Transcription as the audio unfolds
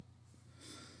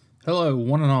Hello,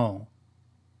 one and all.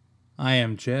 I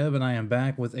am Jeb, and I am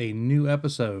back with a new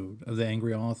episode of The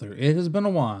Angry Author. It has been a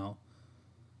while.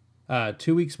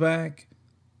 2 weeks back,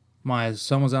 my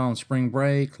son was out on spring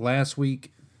break. Last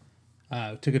week,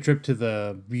 took a trip to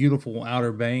the beautiful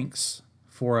Outer Banks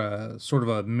for a sort of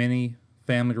a mini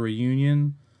family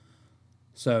reunion.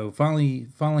 So finally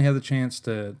had the chance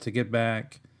to get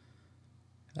back,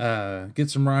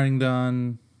 get some writing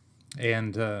done,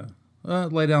 and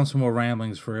lay down some more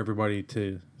ramblings for everybody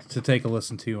to take a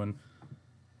listen to and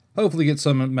hopefully get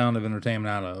some amount of entertainment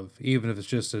out of, even if it's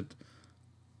just at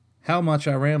how much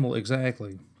I ramble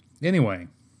exactly. Anyway,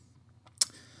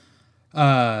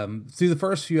 through the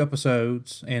first few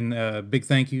episodes, and big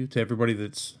thank you to everybody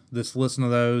that's listened to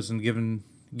those and given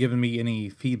me any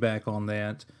feedback on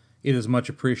that. It is much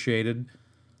appreciated.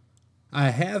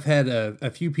 I have had a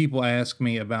few people ask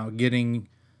me about getting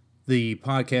the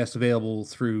podcast available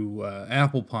through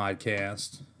Apple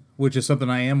Podcast, which is something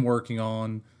I am working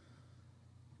on.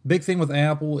 Big thing with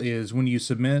Apple is when you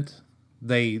submit,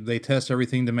 they test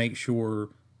everything to make sure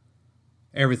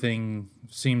everything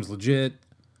seems legit,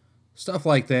 stuff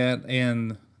like that.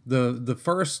 And the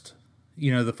first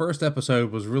the first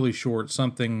episode was really short,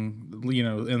 something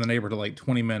in the neighborhood of like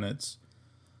 20 minutes.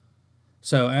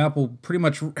 So Apple pretty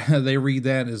much they read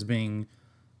that as being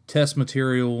test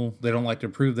material. They don't like to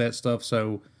approve that stuff.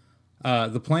 So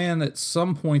the plan at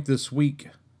some point this week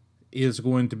is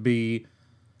going to be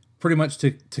pretty much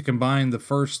to combine the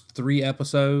first three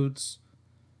episodes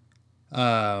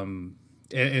and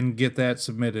get that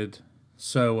submitted.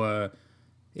 So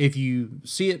if you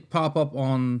see it pop up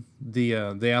on the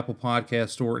Apple Podcast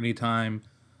Store anytime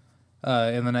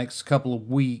in the next couple of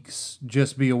weeks,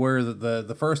 just be aware that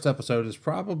the first episode is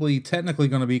probably technically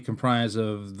going to be comprised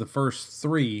of the first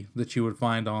three that you would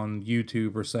find on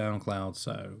YouTube or SoundCloud.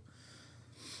 So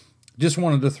just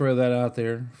wanted to throw that out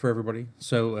there for everybody,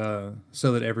 so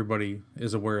that everybody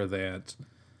is aware of that.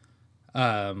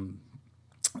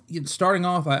 Starting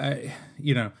off, I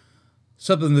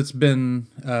something that's been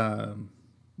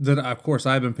that of course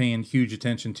I've been paying huge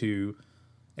attention to,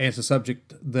 and it's a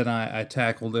subject that I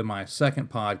tackled in my second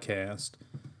podcast.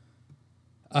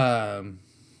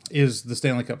 Is the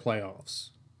Stanley Cup playoffs.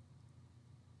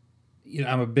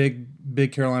 I'm a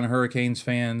big Carolina Hurricanes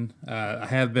fan. I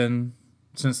have been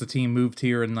since the team moved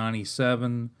here in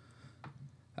 '97.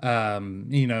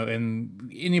 And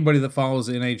anybody that follows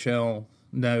the NHL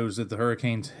knows that the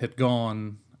Hurricanes had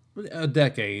gone a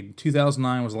decade.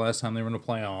 2009 was the last time they were in the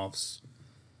playoffs.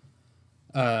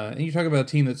 And you talk about a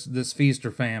team that's feast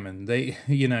or famine. They,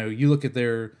 you look at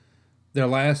their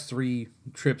last three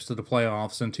trips to the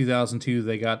playoffs. In 2002,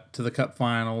 they got to the Cup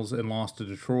Finals and lost to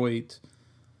Detroit.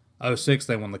 2006,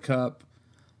 they won the Cup.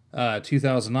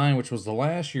 2009, which was the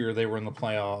last year they were in the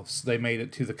playoffs, they made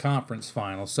it to the conference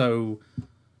final. So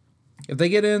if they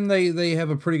get in, they have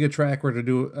a pretty good track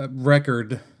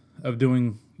record of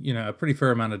doing a pretty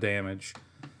fair amount of damage.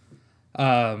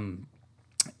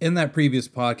 In that previous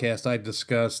podcast, I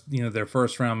discussed their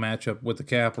first round matchup with the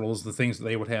Capitals, the things that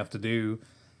they would have to do,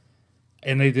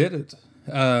 and they did it.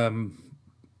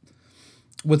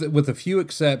 With a few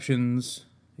exceptions,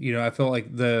 I felt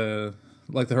like the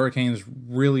Hurricanes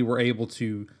really were able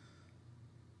to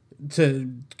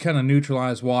kind of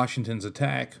neutralize Washington's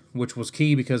attack, which was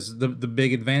key because the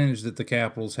big advantage that the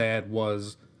Capitals had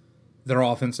was their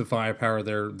offensive firepower,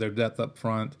 their depth up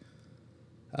front.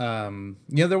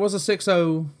 There was a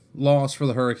 6-0 loss for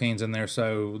the Hurricanes in there,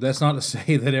 so that's not to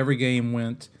say that every game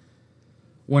went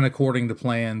according to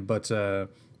plan, but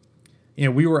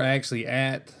we were actually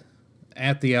at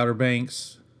the Outer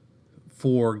Banks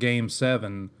for Game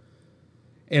 7,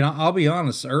 and I'll be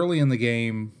honest, early in the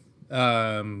game,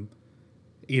 it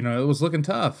was looking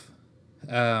tough.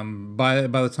 By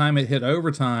the time it hit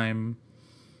overtime,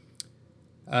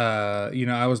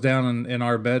 I was down in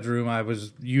our bedroom. I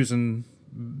was using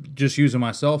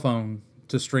my cell phone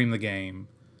to stream the game.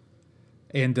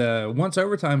 And once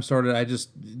overtime started,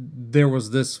 there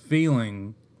was this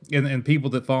feeling, and people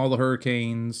that follow the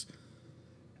Hurricanes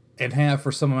and have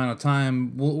for some amount of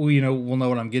time, will know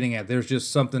what I'm getting at. There's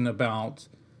just something about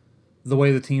the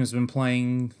way the team's been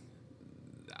playing.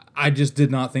 I just did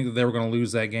not think that they were going to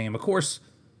lose that game. Of course,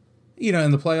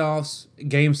 in the playoffs,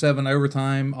 Game 7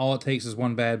 overtime, all it takes is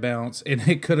one bad bounce, and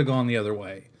it could have gone the other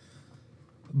way.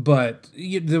 But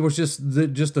there was just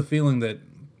the feeling that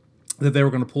they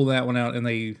were going to pull that one out, and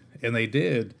they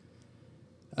did.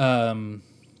 Then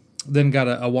got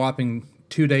a whopping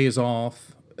 2 days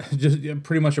off, just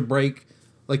pretty much a break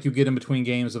like you get in between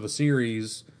games of a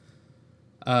series,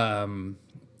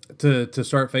 to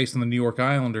start facing the New York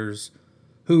Islanders,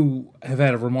 who have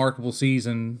had a remarkable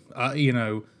season.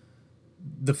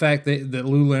 the fact that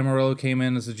Lou Lamoriello came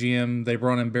in as a GM, they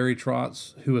brought in Barry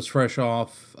Trotz, who was fresh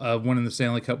off winning the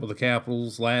Stanley Cup with the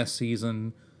Capitals last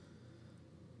season.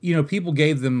 You know, people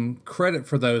gave them credit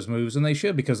for those moves, and they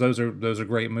should, because those are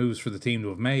great moves for the team to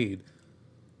have made.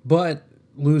 But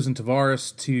losing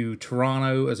Tavares to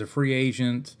Toronto as a free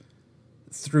agent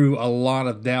threw a lot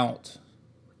of doubt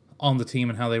on the team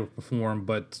and how they would perform.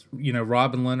 But, you know,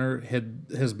 Robin Leonard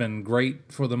has been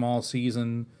great for them all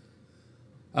season.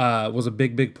 Was a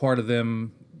big part of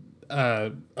them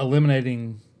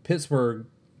eliminating Pittsburgh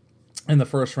in the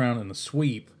first round in the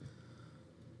sweep.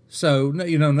 So,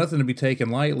 you know, nothing to be taken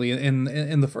lightly. And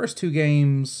in the first two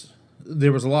games,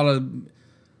 there was a lot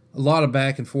of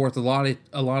back and forth, a lot of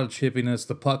chippiness.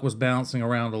 The puck was bouncing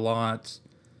around a lot.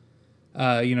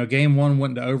 You know, game one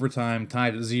went into overtime,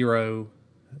 tied at 0.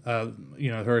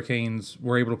 You know, the Hurricanes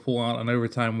were able to pull out an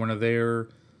overtime winner there.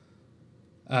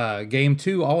 Game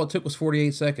two, all it took was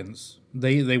 48 seconds.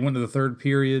 They went to the third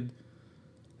period,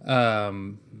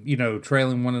 you know,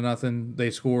 trailing 1-0.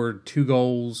 They scored 2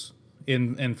 goals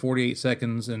in 48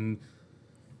 seconds, and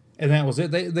that was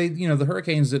it. They you know, the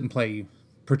Hurricanes didn't play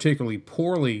particularly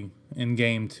poorly in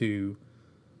game two,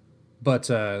 but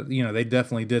you know, they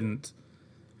definitely didn't.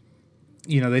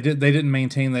 You know, they didn't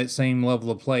maintain that same level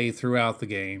of play throughout the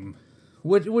game,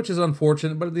 which is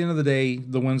unfortunate. But at the end of the day,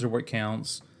 the wins are what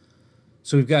counts.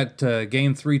 So we've got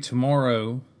game 3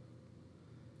 tomorrow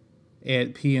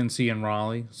at PNC in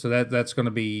Raleigh. So that's going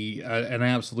to be an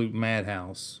absolute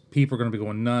madhouse. People are going to be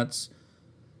going nuts.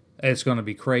 It's going to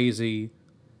be crazy.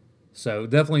 So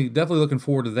definitely looking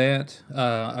forward to that.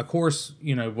 Of course,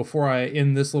 you know, before I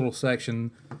end this little section,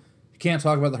 you can't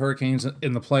talk about the Hurricanes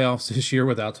in the playoffs this year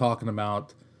without talking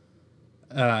about,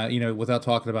 without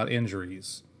talking about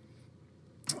injuries.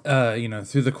 You know,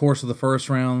 through the course of the first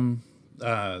round,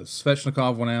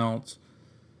 Svechnikov went out,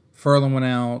 Ferland went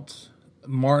out,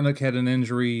 Martinook had an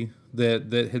injury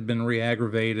that had been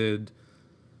re-aggravated.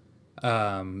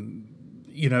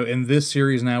 You know, in this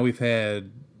series now we've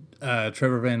had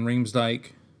Trevor Van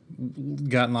Riemsdyk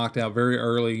got knocked out very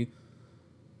early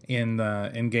in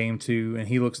game 2, and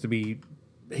he looks to be,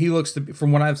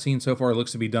 from what I've seen so far,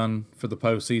 looks to be done for the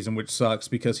postseason, which sucks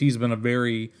because he's been a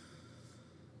very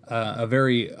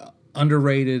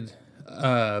underrated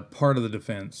part of the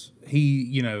defense.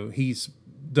 He's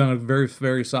done a very,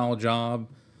 very solid job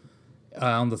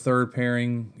on the third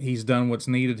pairing. He's done what's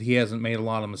needed. He hasn't made a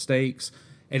lot of mistakes.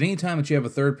 At any time that you have a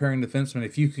third pairing defenseman,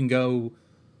 if you can go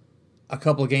a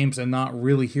couple of games and not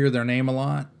really hear their name a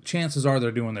lot, chances are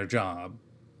they're doing their job.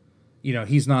 You know,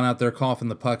 he's not out there coughing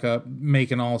the puck up,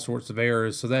 making all sorts of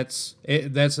errors. So that's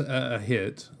a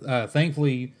hit.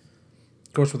 Thankfully,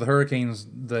 of course, with the Hurricanes,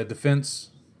 the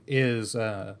defense is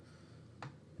a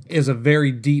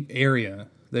very deep area.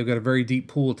 They've got a very deep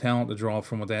pool of talent to draw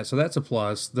from with that. So that's a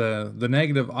plus. The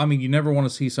negative, I mean, you never want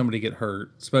to see somebody get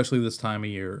hurt, especially this time of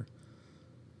year.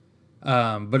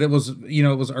 But it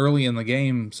was early in the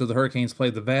game, so the Hurricanes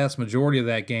played the vast majority of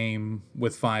that game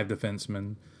with 5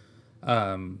 defensemen.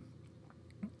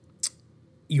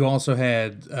 You also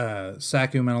had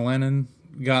Saku Menelainen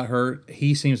got hurt.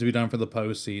 He seems to be done for the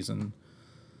postseason.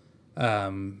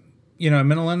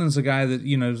 Menelainen's a guy that,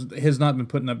 has not been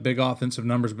putting up big offensive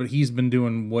numbers, but he's been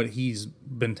doing what he's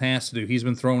been tasked to do. He's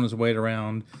been throwing his weight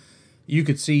around. You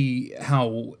could see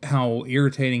how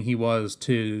irritating he was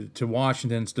to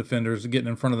Washington's defenders getting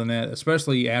in front of the net,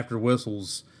 especially after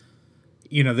whistles.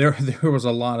 There was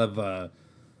a lot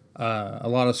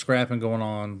of scrapping going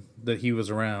on that he was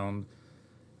around.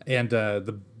 And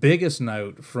the biggest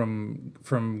note from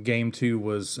game 2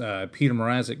 was Peter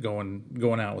Mrazek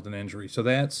going out with an injury. So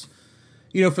that's,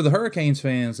 for the Hurricanes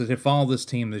fans that have followed this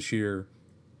team this year,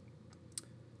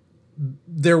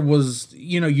 there was,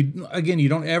 you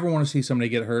don't ever want to see somebody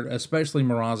get hurt, especially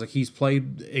Mrazek. He's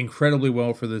played incredibly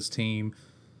well for this team.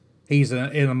 He's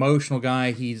an emotional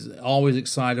guy. He's always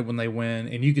excited when they win.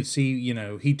 And you could see,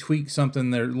 he tweaked something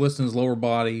there, listing his lower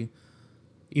body.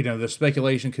 The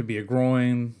speculation could be a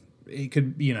groin. It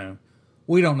could,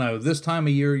 we don't know. This time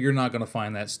of year, you're not going to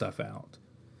find that stuff out.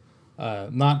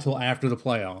 Not until after the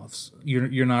playoffs.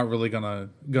 You're not really gonna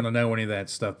know any of that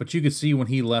stuff. But you could see when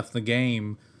he left the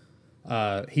game,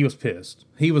 he was pissed.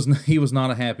 He was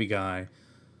not a happy guy.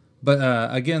 But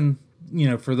again,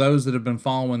 for those that have been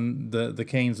following the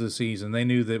Canes this season, they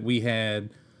knew that we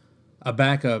had a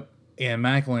backup in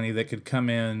McElhinney that could come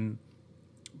in,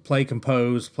 play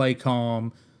composed, play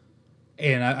calm,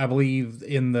 and I believe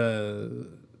in the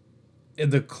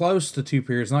close to 2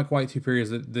 periods, not quite 2 periods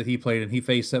that he played in, he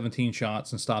faced 17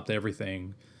 shots and stopped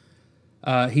everything.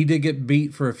 He did get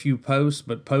beat for a few posts,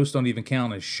 but posts don't even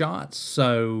count as shots.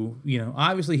 So,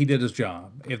 obviously he did his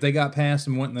job. If they got past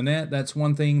him and went in the net, that's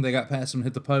one thing. They got past him and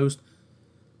hit the post.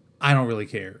 I don't really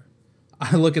care.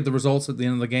 I look at the results at the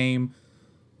end of the game.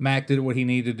 Mac did what he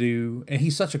needed to do, and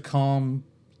he's such a calm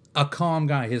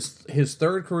guy. His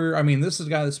third career, this is a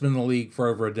guy that's been in the league for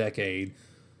over a decade,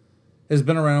 has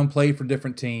been around, played for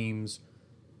different teams.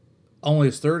 Only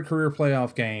his third career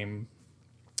playoff game,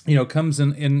 comes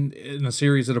in a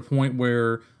series at a point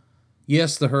where,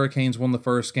 yes, the Hurricanes won the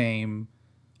first game,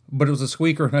 but it was a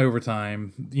squeaker in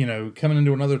overtime. Coming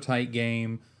into another tight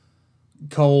game,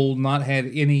 Cole not had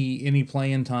any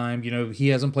playing time. He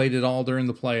hasn't played at all during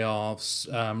the playoffs.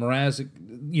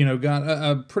 Mrazek, got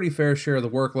a pretty fair share of the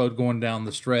workload going down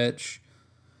the stretch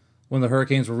when the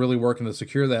Hurricanes were really working to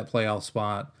secure that playoff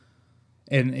spot.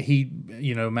 And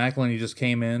McElhinney just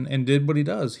came in and did what he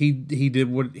does. He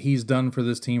did what he's done for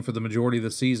this team for the majority of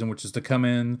the season, which is to come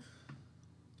in,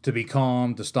 to be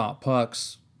calm, to stop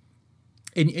pucks.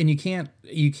 And you can't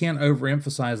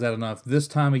overemphasize that enough. This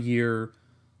time of year,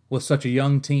 with such a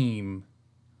young team,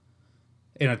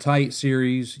 in a tight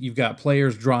series, you've got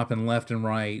players dropping left and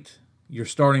right. Your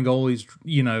starting goalies,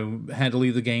 had to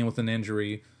leave the game with an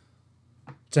injury.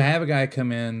 To have a guy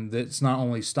come in that's not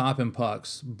only stopping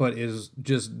pucks, but is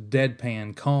just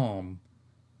deadpan calm,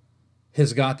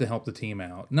 has got to help the team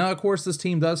out. Now, of course, this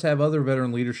team does have other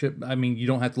veteran leadership. You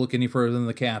don't have to look any further than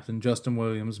the captain, Justin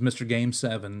Williams, Mr. Game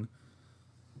 7,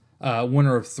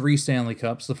 winner of 3 Stanley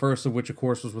Cups, the first of which, of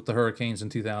course, was with the Hurricanes in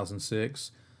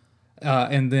 2006.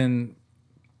 And then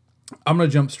I'm going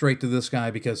to jump straight to this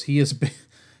guy because he has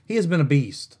been a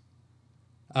beast.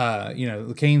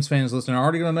 The Canes fans listening are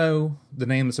already going to know the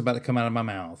name that's about to come out of my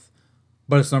mouth.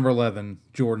 But it's number 11,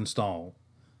 Jordan Staal.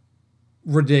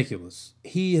 Ridiculous.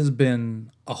 He has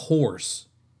been a horse.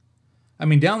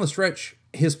 Down the stretch,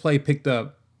 his play picked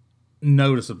up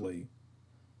noticeably.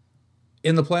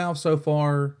 In the playoffs so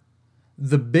far,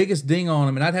 the biggest ding on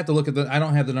him, and I'd have to look at I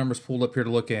don't have the numbers pulled up here to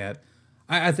look at.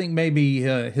 I think maybe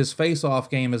his face-off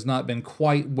game has not been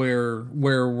quite where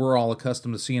we're all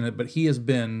accustomed to seeing it, but he has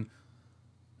been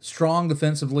strong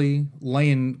defensively,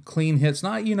 laying clean hits,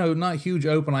 not huge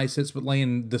open ice hits, but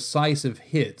laying decisive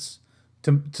hits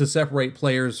to separate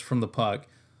players from the puck.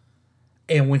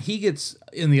 And when he gets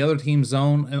in the other team's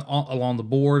zone and along the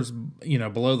boards,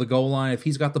 below the goal line, if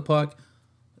he's got the puck,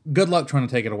 good luck trying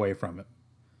to take it away from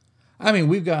him.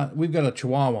 We've got a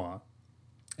Chihuahua,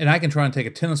 and I can try and take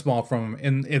a tennis ball from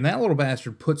him, and that little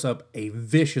bastard puts up a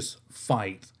vicious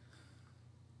fight.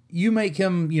 You make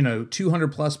him, 200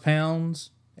 plus pounds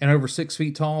and over 6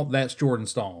 feet tall, that's Jordan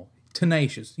Staal.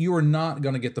 Tenacious. You are not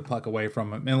going to get the puck away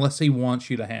from him unless he wants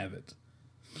you to have it.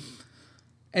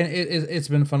 And it's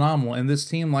been phenomenal. And this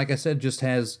team, like I said,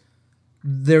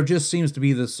 there just seems to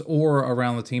be this aura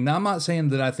around the team. Now, I'm not saying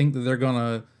that I think that they're going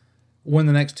to win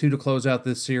the next 2 to close out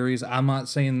this series. I'm not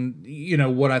saying,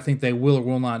 what I think they will or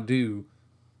will not do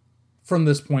from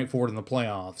this point forward in the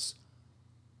playoffs.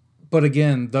 But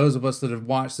again, those of us that have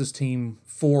watched this team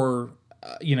for,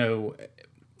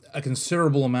 a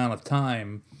considerable amount of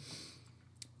time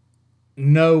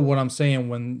know what I'm saying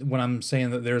when I'm saying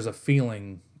that there's a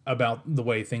feeling about the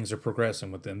way things are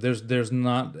progressing with them. There's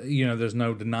not, there's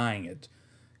no denying it.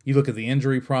 You look at the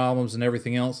injury problems and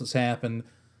everything else that's happened.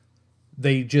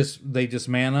 They just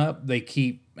man up. They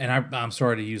keep, and I'm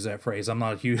sorry to use that phrase. I'm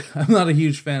not a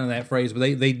huge fan of that phrase,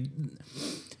 but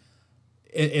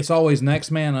it's always next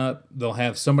man up. They'll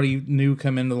have somebody new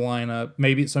come into the lineup.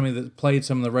 Maybe it's somebody that played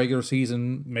some of the regular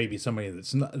season. Maybe somebody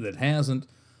that hasn't.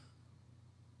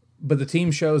 But the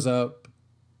team shows up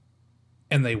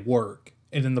and they work.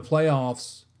 And in the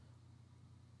playoffs,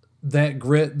 that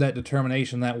grit, that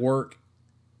determination, that work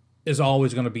is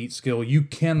always going to beat skill. You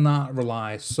cannot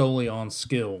rely solely on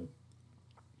skill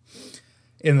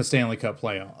in the Stanley Cup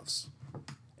playoffs.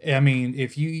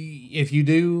 If you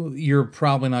do, you're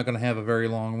probably not going to have a very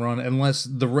long run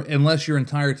unless your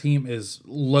entire team is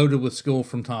loaded with skill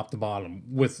from top to bottom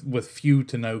with few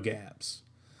to no gaps.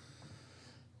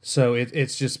 So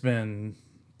it's just been,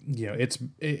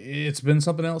 it's been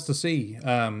something else to see.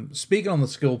 Speaking on the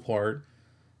skill part,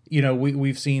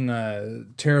 we've seen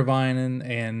Teravainen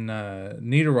and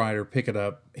Niederreiter pick it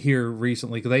up here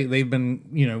recently because they've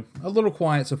been a little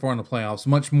quiet so far in the playoffs,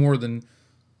 much more than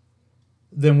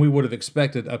we would have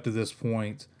expected up to this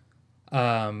point.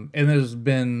 And there's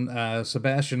been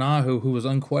Sebastian Aho, who was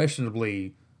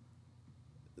unquestionably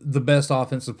the best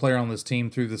offensive player on this team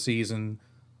through the season.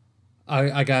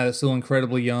 A guy that's still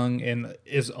incredibly young and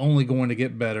is only going to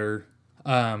get better.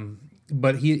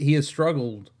 But he has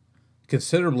struggled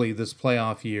considerably this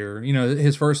playoff year. You know,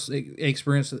 his first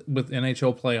experience with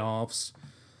NHL playoffs,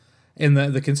 and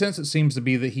the consensus seems to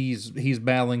be that he's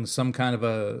battling some kind of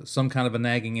a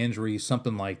nagging injury,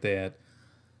 something like that.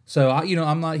 So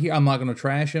I'm not here. I'm not going to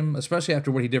trash him, especially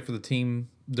after what he did for the team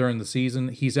during the season.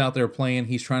 He's out there playing.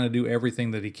 He's trying to do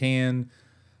everything that he can,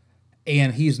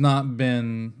 and he's not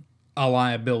been a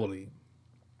liability.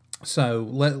 So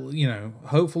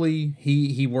hopefully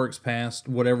he works past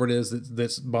whatever it is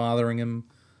that's bothering him.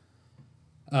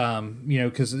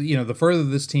 Because the further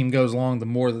this team goes along, the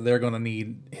more that they're going to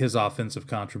need his offensive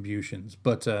contributions.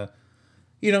 But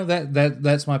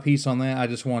that's my piece on that. I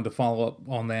just wanted to follow up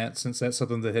on that since that's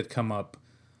something that had come up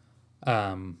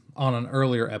on an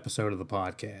earlier episode of the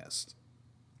podcast.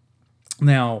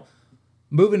 Now,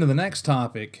 moving to the next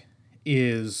topic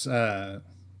is to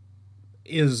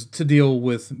deal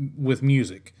with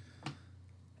music.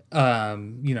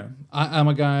 I'm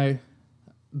a guy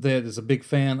that is a big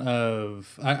fan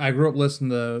of. I grew up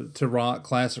listening to rock,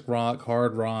 classic rock,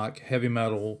 hard rock, heavy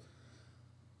metal.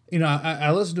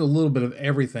 I listen to a little bit of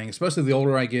everything, especially the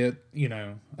older I get.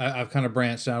 I've kind of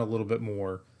branched out a little bit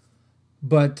more.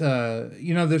 But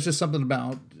there's just something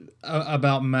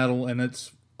about metal, and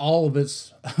it's all of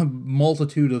its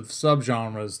multitude of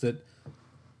subgenres that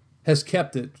has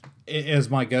kept it as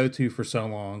my go-to for so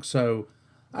long. So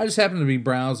I just happened to be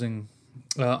browsing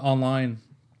online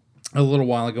a little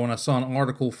while ago, and I saw an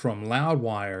article from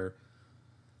Loudwire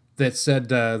that said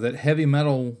that heavy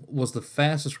metal was the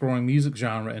fastest growing music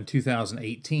genre in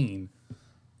 2018.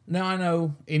 Now, I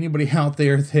know anybody out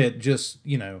there that just,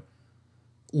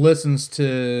 listens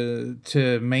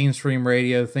to mainstream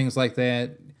radio, things like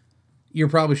that, you're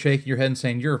probably shaking your head and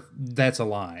saying, that's a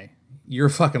lie. You're a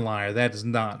fucking liar. That is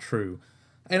not true.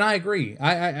 And I agree.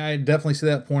 I definitely see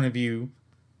that point of view.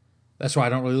 That's why I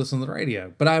don't really listen to the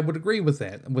radio. But I would agree with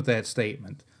that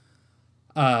statement.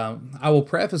 I will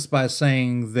preface by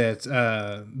saying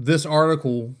that this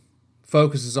article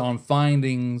focuses on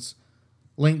findings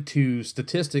linked to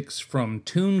statistics from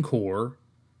TuneCore.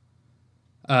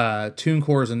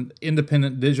 TuneCore is an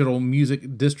independent digital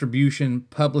music distribution,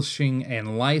 publishing,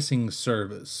 and licensing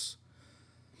service.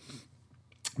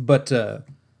 But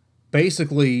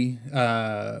basically,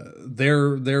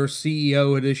 their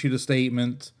CEO had issued a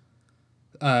statement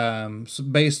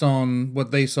based on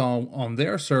what they saw on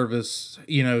their service.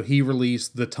 He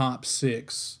released the top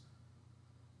 6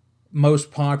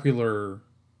 most popular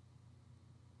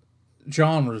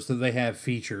genres that they have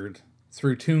featured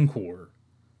through TuneCore.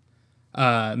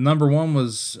 Number 1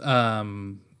 was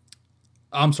I'm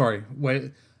sorry,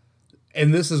 wait,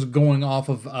 and this is going off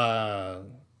of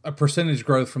a percentage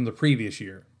growth from the previous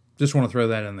year. Just want to throw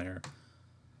that in there.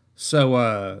 So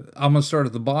I'm going to start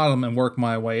at the bottom and work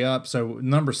my way up. So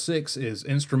number 6 is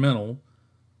instrumental,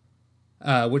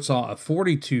 which saw a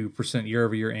 42%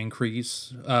 year-over-year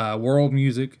increase. World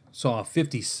music saw a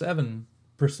 57%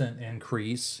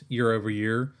 increase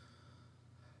year-over-year.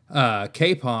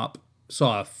 K-pop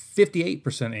saw a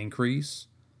 58% increase.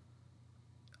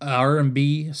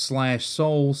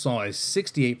 R&B/soul saw a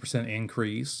 68%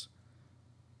 increase.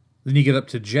 Then you get up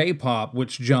to J-pop,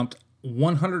 which jumped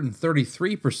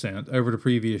 133% over the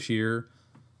previous year.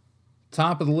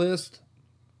 Top of the list,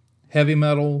 heavy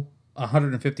metal,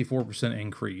 154%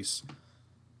 increase.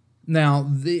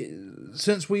 Now,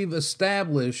 since we've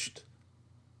established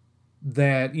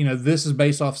that, this is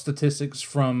based off statistics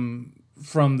from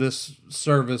this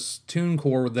service,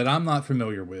 TuneCore, that I'm not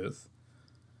familiar with.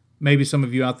 Maybe some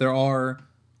of you out there are.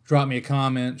 Drop me a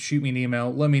comment, shoot me an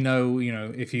email, let me know,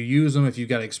 if you use them, if you've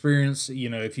got experience,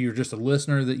 if you're just a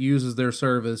listener that uses their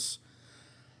service.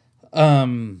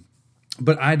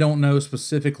 But I don't know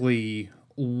specifically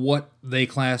what they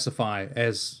classify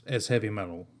as heavy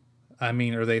metal. I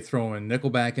mean, are they throwing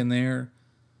Nickelback in there?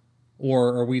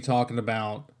 Or are we talking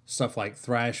about stuff like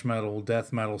thrash metal,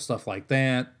 death metal, stuff like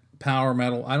that, power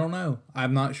metal? I don't know.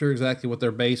 I'm not sure exactly what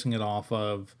they're basing it off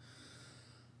of.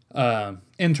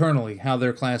 Internally, how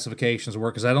their classifications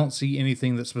work, because I don't see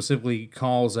anything that specifically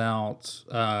calls out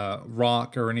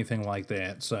rock or anything like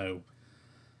that. So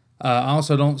I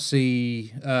also don't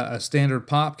see a standard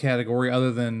pop category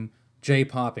other than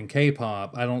J-pop and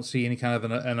K-pop. I don't see any kind of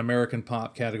an American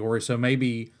pop category. So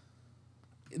maybe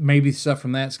stuff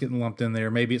from that's getting lumped in there.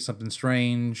 Maybe it's something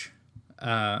strange.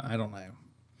 I don't know.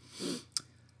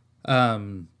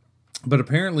 But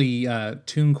apparently,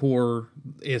 TuneCore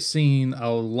is seeing a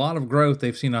lot of growth.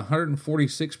 They've seen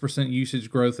 146%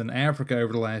 usage growth in Africa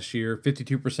over the last year,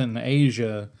 52% in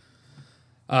Asia,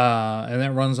 and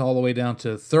that runs all the way down to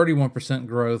 31%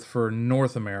 growth for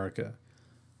North America.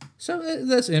 So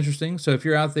that's interesting. So if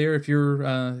you're out there, if you're,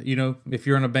 if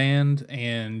you're in a band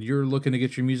and you're looking to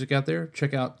get your music out there,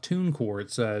 check out TuneCore.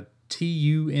 It's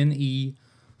TUNECORE,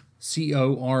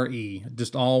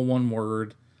 just all one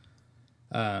word.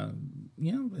 It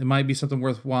might be something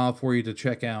worthwhile for you to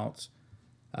check out.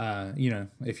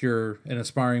 If you're an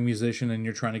aspiring musician and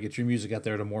you're trying to get your music out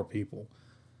there to more people.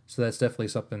 So that's definitely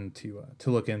something to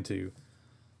look into.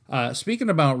 Speaking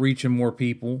about reaching more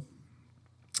people,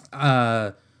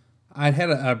 I'd had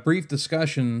a brief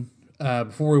discussion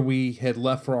before we had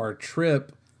left for our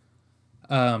trip.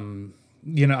 I'm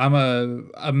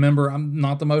a member. I'm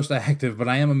not the most active, but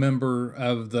I am a member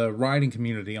of the writing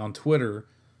community on Twitter.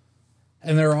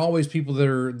 And there are always people that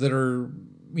are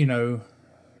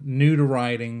new to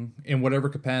writing in whatever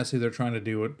capacity they're trying to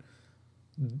do it.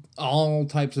 All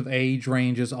types of age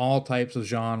ranges, all types of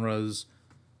genres.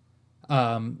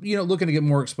 Looking to get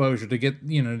more exposure, to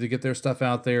get their stuff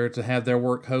out there, to have their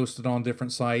work hosted on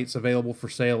different sites, available for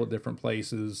sale at different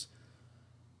places.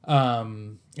 I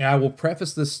will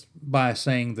preface this by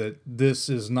saying that this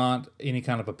is not any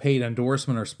kind of a paid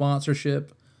endorsement or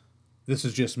sponsorship. This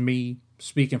is just me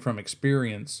speaking from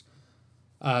experience.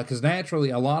 Because naturally,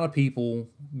 a lot of people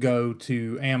go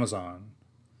to Amazon.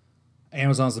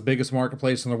 Amazon's the biggest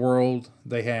marketplace in the world.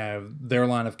 They have their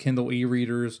line of Kindle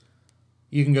e-readers.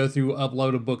 You can go through,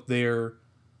 upload a book there.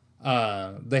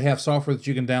 They have software that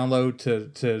you can download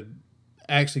to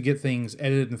actually get things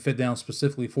edited and fit down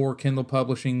specifically for Kindle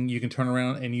publishing. You can turn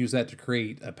around and use that to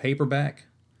create a paperback.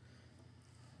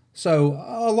 So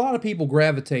a lot of people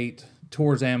gravitate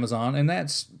towards Amazon, and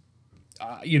that's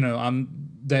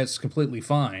that's completely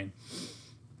fine.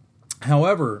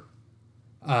 However,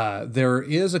 there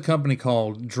is a company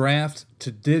called Draft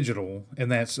to Digital,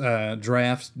 and that's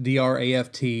Draft,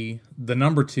 DRAFT, the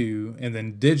number 2, and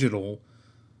then Digital,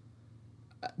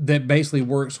 that basically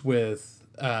works with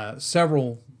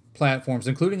several platforms,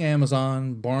 including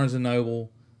Amazon, Barnes &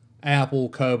 Noble, Apple,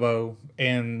 Kobo,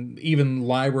 and even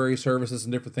library services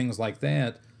and different things like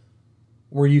that,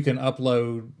 where you can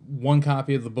upload one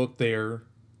copy of the book there,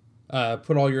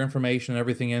 put all your information and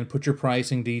everything in, put your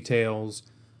pricing details,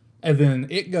 and then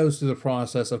it goes through the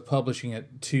process of publishing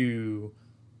it to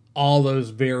all those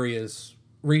various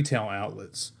retail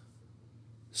outlets.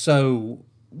 So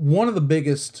one of the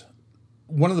biggest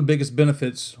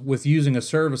benefits with using a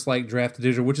service like Draft to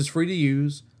Digital, which is free to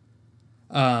use,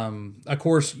 of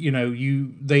course,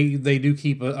 they do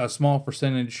keep a small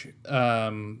percentage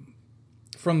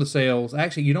from the sales.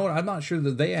 Actually, you know what? I'm not sure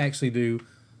that they actually do.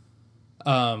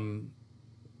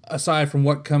 Aside from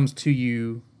what comes to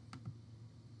you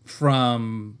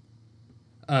from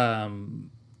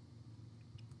from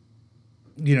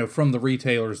the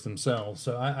retailers themselves.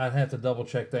 So I'd have to double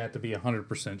check that to be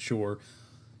 100% sure.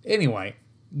 Anyway,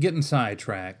 getting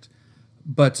sidetracked.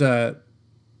 But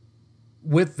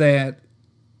with that,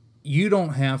 you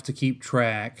don't have to keep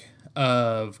track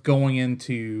of going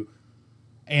into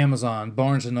Amazon,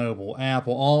 Barnes & Noble,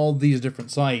 Apple, all these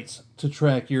different sites to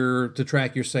track your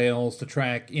sales, to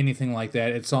track anything like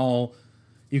that. It's all,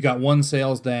 you've got one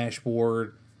sales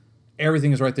dashboard.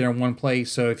 Everything is right there in one place.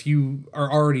 So if you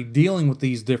are already dealing with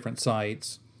these different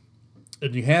sites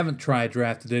and you haven't tried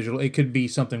Draft to Digital, it could be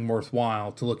something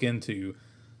worthwhile to look into,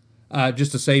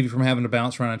 just to save you from having to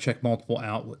bounce around and check multiple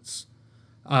outlets.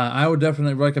 I would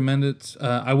definitely recommend it.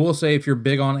 I will say, if you're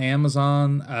big on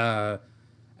Amazon,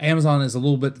 Amazon is a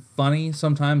little bit funny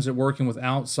sometimes at working with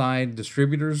outside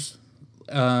distributors.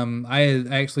 I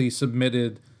had actually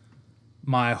submitted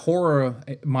my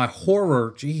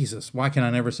horror, Jesus, why can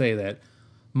I never say that?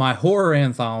 My horror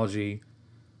anthology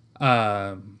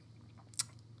to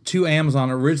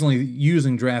Amazon, originally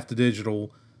using Draft to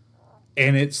Digital,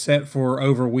 and it's set for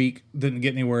over a week, didn't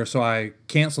get anywhere, so I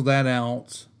canceled that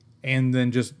out and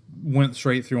then just went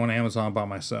straight through on Amazon by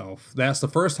myself. That's the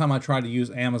first time I tried to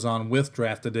use Amazon with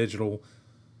Draft to Digital.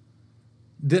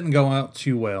 Didn't go out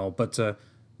too well, but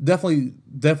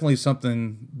definitely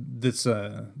something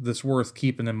that's worth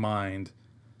keeping in mind.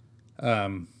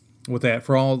 With that,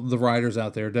 for all the writers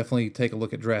out there, definitely take a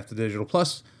look at Draft to Digital.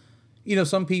 Plus,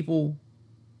 some people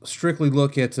strictly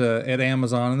look at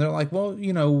Amazon and they're like, well,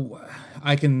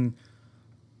 I can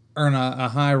earn a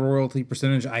high royalty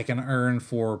percentage. I can earn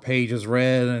for pages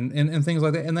read and things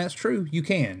like that. And that's true. You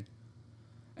can.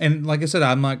 And like I said,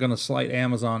 I'm not going to slight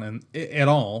Amazon at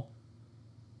all.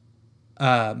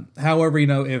 However,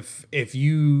 if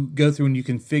you go through and you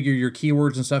configure your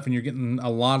keywords and stuff and you're getting a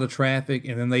lot of traffic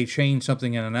and then they change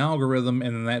something in an algorithm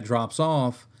and then that drops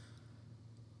off,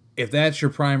 if that's your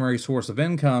primary source of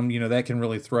income, that can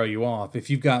really throw you off. If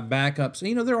you've got backups,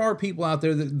 there are people out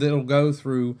there that'll go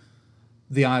through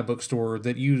the iBook store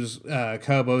that use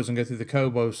Kobo's and go through the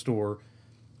Kobo store.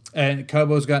 And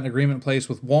Kobo's got an agreement in place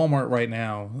with Walmart right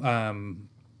now.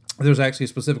 There's actually a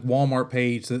specific Walmart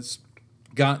page that's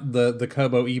got the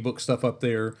Kobo ebook stuff up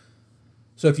there.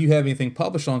 So if you have anything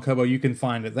published on Kobo, you can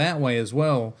find it that way as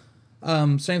well.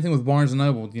 Same thing with Barnes &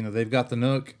 Noble. They've got the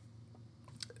Nook.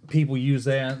 People use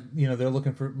that. They're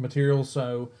looking for materials.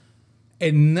 So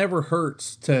it never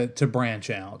hurts to branch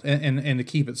out and to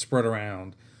keep it spread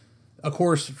around. Of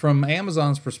course, from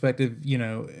Amazon's perspective,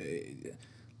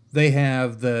 they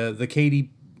have the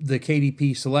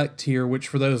KDP Select tier, which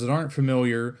for those that aren't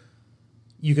familiar,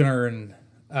 you can earn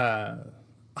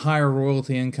higher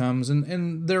royalty incomes,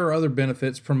 and there are other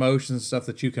benefits, promotions, and stuff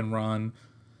that you can run.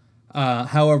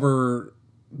 However,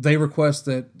 they request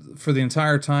that for the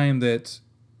entire time that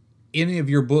any of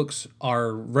your books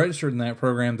are registered in that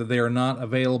program, that they are not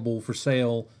available for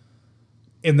sale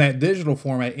in that digital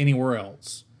format anywhere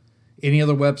else, any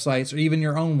other websites, or even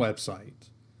your own website.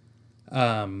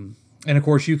 And of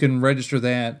course, you can register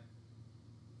that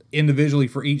individually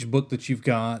for each book that you've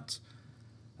got.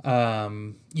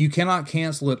 You cannot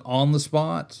cancel it on the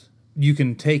spot. You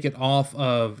can take it off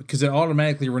of, because it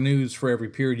automatically renews for every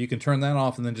period. You can turn that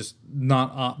off and then just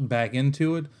not opt back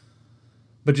into it.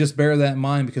 But just bear that in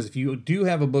mind, because if you do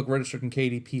have a book registered in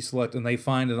KDP Select and they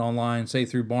find it online, say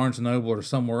through Barnes & Noble or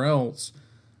somewhere else,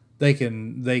 they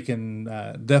can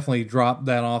definitely drop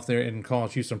that off there and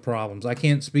cause you some problems. I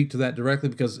can't speak to that directly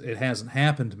because it hasn't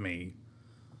happened to me.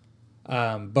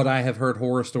 But I have heard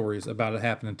horror stories about it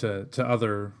happening to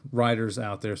other writers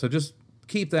out there. So just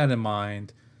keep that in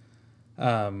mind.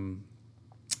 The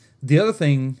other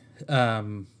thing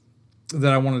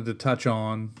that I wanted to touch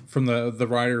on from the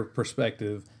writer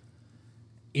perspective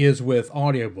is with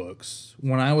audiobooks.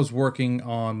 When I was working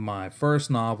on my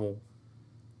first novel,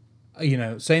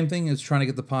 same thing as trying to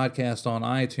get the podcast on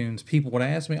iTunes, people would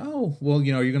ask me, oh, well,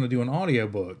 you're going to do an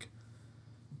audiobook.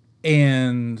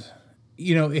 And,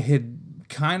 it had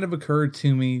kind of occurred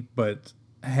to me, but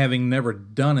having never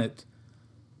done it,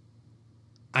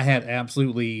 I had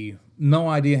absolutely no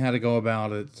idea how to go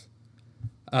about it.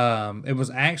 It was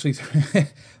actually,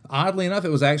 oddly enough, it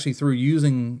was actually through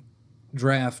using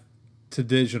Draft to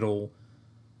Digital.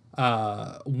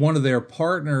 One of their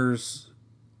partners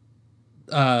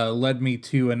led me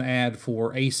to an ad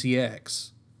for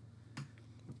ACX.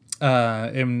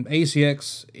 And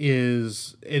ACX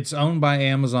it's owned by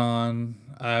Amazon.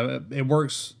 It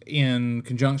works in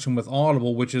conjunction with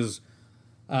Audible, which is,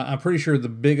 I'm pretty sure, the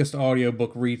biggest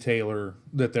audiobook retailer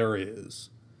that there is.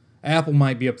 Apple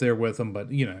might be up there with them, but,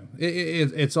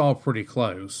 it's all pretty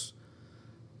close.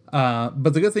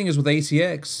 But the good thing is with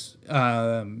ACX,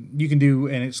 you can do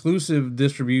an exclusive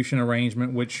distribution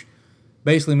arrangement, which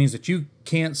basically means that you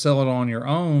can't sell it on your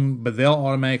own, but they'll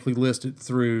automatically list it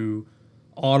through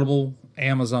Audible,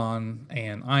 Amazon,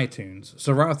 and iTunes.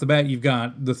 So right off the bat, you've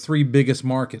got the three biggest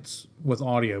markets with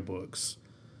audiobooks.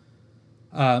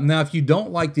 Now, if you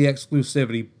don't like the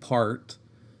exclusivity part,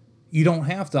 you don't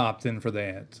have to opt in for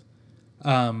that.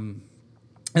 And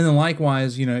then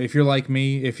likewise, if you're like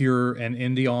me, if you're an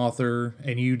indie author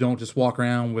and you don't just walk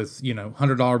around with,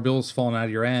 $100 bills falling out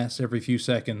of your ass every few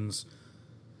seconds,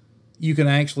 you can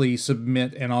actually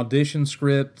submit an audition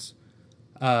script,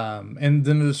 and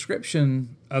then a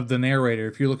description of the narrator.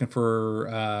 If you're looking for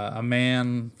a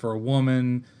man, for a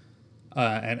woman,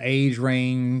 an age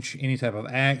range, any type of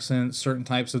accent, certain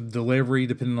types of delivery,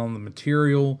 depending on the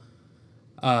material.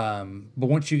 But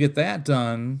once you get that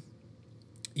done,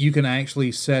 you can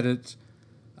actually set it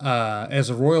as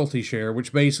a royalty share,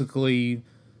 which basically,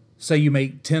 say you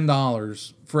make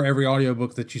 $10 for every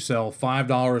audiobook that you sell,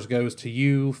 $5 goes to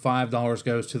you, $5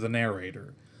 goes to the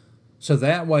narrator. So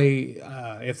that way,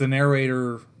 if the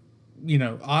narrator,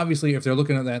 obviously if they're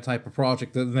looking at that type of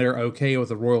project, then they're okay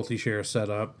with a royalty share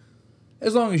setup.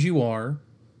 As long as you are,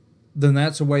 then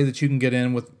that's a way that you can get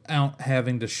in without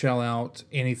having to shell out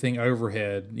anything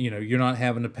overhead. You're not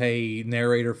having to pay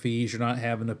narrator fees. You're not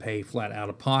having to pay flat out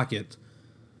of pocket.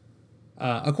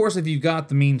 Of course, if you've got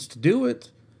the means to do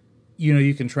it,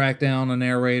 you can track down a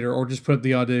narrator or just put up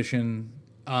the audition,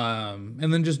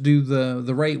 and then just do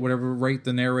the rate, whatever rate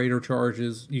the narrator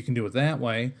charges. You can do it that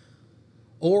way.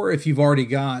 Or if you've already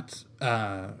got,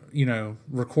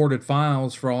 recorded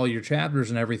files for all your chapters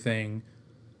and everything,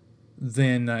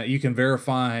 then you can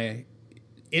verify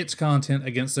its content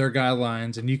against their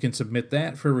guidelines, and you can submit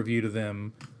that for review to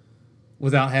them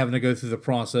without having to go through the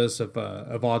process of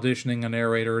auditioning a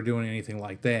narrator or doing anything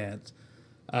like that.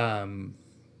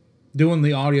 Doing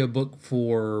the audiobook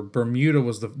for Bermuda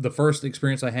was the first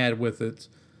experience I had with it.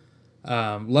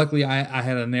 Luckily, I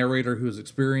had a narrator who was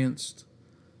experienced.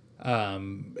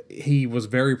 He was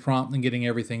very prompt in getting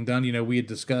everything done. You know, we had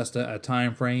discussed a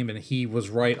time frame, and he was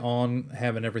right on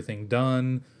having everything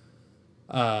done.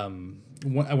 When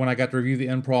I got to review the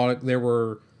end product, there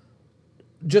were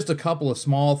just a couple of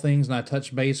small things, and I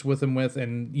touched base with him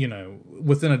and you know,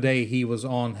 within a day he was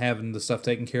on having the stuff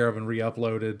taken care of and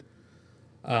re-uploaded.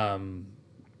 A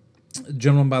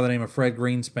gentleman by the name of Fred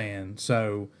Greenspan.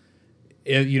 So,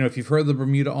 you know, if you've heard the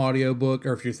Bermuda audiobook,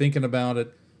 or if you're thinking about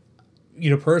it, you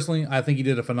know, personally, I think he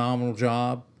did a phenomenal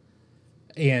job.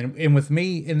 And with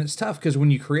me, and it's tough because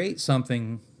when you create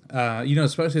something, you know,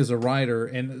 especially as a writer,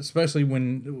 and especially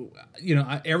when, you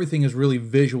know, everything is really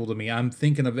visual to me. I'm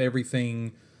thinking of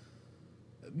everything,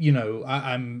 you know,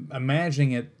 I'm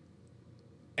imagining it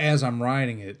as I'm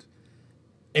writing it.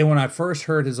 And when I first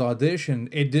heard his audition,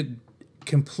 it did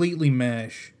completely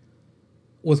mesh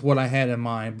with what I had in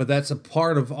mind. But that's a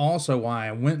part of also why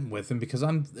I went with him, because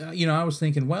you know, I was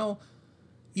thinking, well,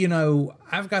 you know,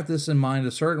 I've got this in mind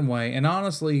a certain way, and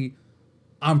honestly,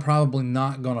 I'm probably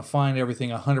not going to find everything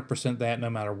 100% that no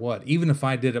matter what. Even if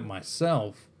I did it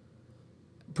myself,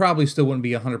 probably still wouldn't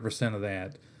be 100% of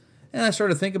that. And I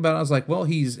started thinking about it. I was like, well,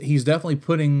 he's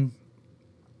definitely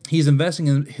he's investing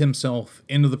in himself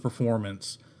into the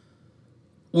performance,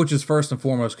 which is first and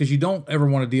foremost, because you don't ever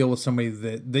want to deal with somebody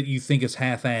that you think is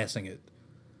half-assing it.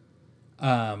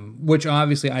 Which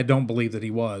obviously I don't believe that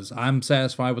he was. I'm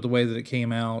satisfied with the way that it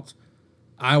came out.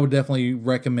 I would definitely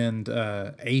recommend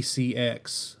acx.com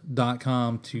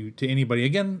to anybody.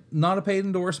 Again, not a paid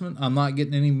endorsement. I'm not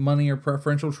getting any money or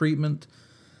preferential treatment.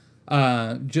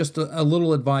 Just a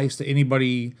little advice to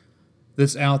anybody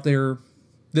that's out there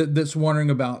that's wondering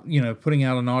about, you know, putting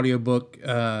out an audiobook,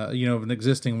 you know, of an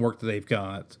existing work that they've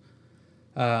got.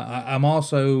 I'm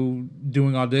also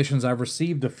doing auditions. I've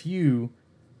received a few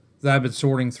that I've been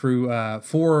sorting through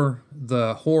for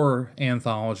the horror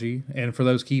anthology. And for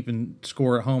those keeping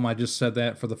score at home, I just said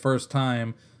that for the first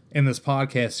time in this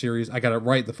podcast series. I got it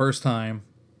right the first time.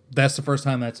 That's the first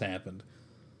time that's happened.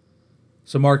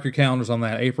 So mark your calendars on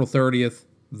that. April 30th,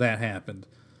 that happened.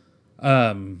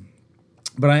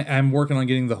 But I'm working on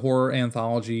getting the horror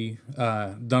anthology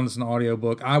done as an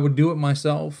audiobook. I would do it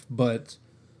myself, but,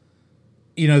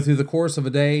 you know, through the course of a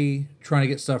day, trying to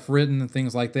get stuff written and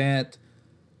things like that,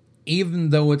 even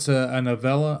though it's a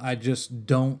novella, I just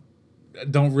don't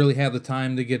really have the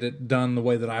time to get it done the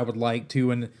way that I would like to.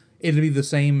 And it'd be the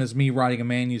same as me writing a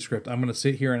manuscript. I'm going to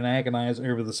sit here and agonize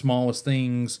over the smallest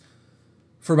things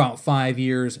for about 5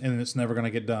 years, and it's never going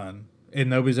to get done.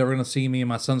 And nobody's ever going to see me, and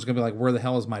my son's going to be like, where the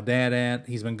hell is my dad at?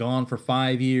 He's been gone for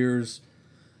 5 years.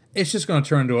 It's just going to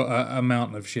turn into a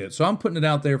mountain of shit. So I'm putting it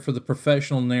out there for the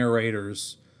professional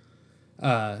narrators,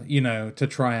 you know, to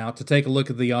try out, to take a look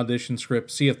at the audition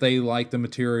script, see if they like the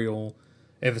material,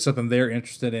 if it's something they're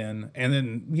interested in, and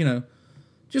then, you know,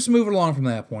 just move it along from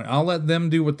that point. I'll let them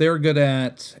do what they're good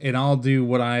at, and I'll do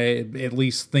what I at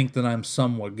least think that I'm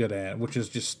somewhat good at, which is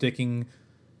just sticking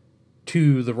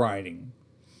to the writing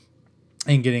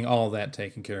and getting all that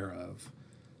taken care of.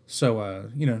 So,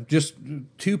 you know, just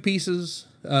two pieces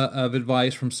of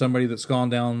advice from somebody that's gone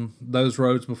down those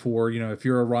roads before. You know, if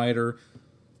you're a writer,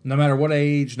 no matter what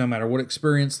age, no matter what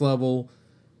experience level,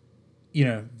 you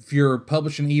know, if you're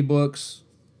publishing ebooks,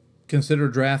 consider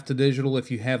Draft to Digital if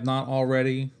you have not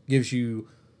already. Gives you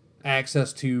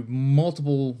access to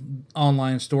multiple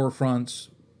online storefronts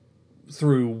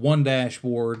through one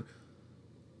dashboard,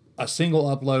 a single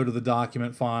upload of the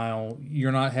document file.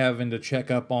 You're not having to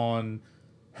check up on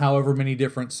however many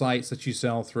different sites that you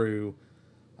sell through.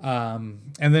 And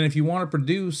then if you want to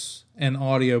produce an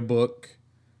audiobook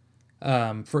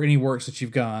for any works that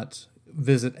you've got,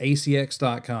 visit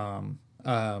acx.com.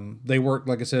 They work,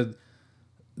 like I said,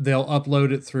 they'll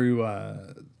upload it through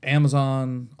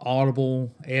Amazon,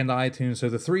 Audible, and iTunes. So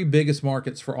the three biggest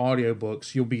markets for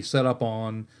audiobooks you'll be set up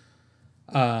on.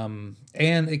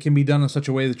 And it can be done in such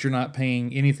a way that you're not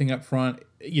paying anything up front,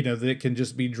 you know, that it can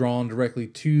just be drawn directly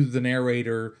to the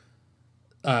narrator,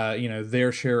 you know,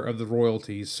 their share of the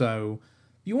royalties. So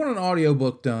you want an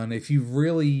audiobook done, if you've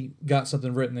really got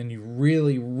something written and you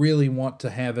really, really want to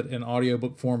have it in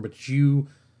audiobook form, but you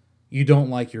don't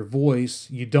like your voice,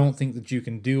 you don't think that you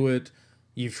can do it,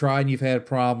 you've tried and you've had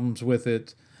problems with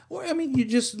it, or, I mean, you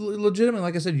just legitimately,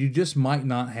 like I said, you just might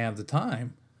not have the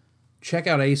time. Check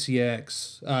out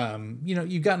ACX. You know,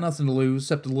 you've got nothing to lose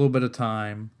except a little bit of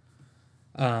time.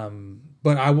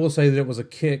 But I will say that it was a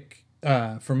kick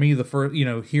for me, the first, you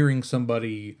know, hearing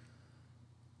somebody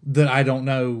that I don't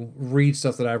know read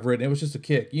stuff that I've written. It was just a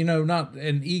kick. You know, not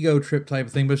an ego trip type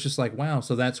of thing, but it's just like, wow,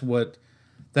 so that's what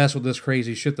this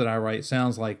crazy shit that I write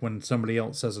sounds like when somebody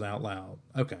else says it out loud.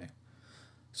 Okay.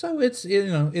 So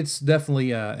it's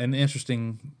definitely an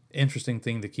interesting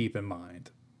thing to keep in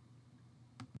mind.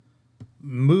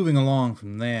 Moving along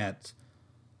from that,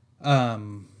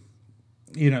 um,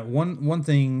 one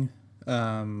thing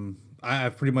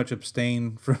I've pretty much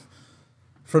abstained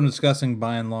from discussing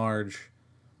by and large,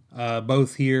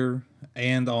 both here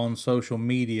and on social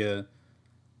media,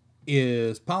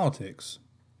 is politics,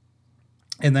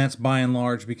 and that's by and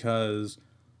large because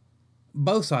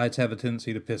both sides have a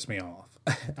tendency to piss me off.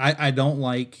 I don't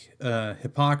like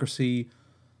hypocrisy.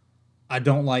 I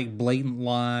don't like blatant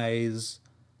lies.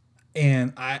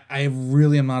 And I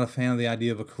really am not a fan of the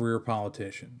idea of a career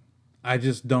politician. I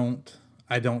just don't.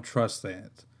 I don't trust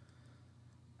that.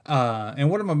 And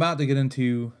what I'm about to get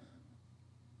into,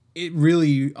 it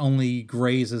really only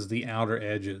grazes the outer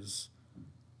edges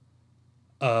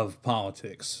of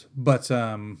politics. But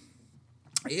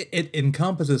it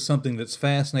encompasses something that's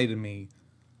fascinated me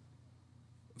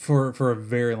for a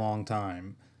very long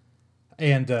time.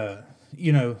 And,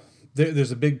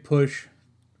 there's a big push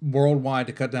worldwide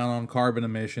to cut down on carbon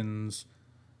emissions.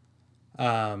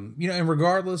 And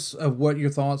regardless of what your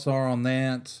thoughts are on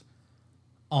that,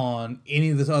 on any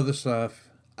of this other stuff,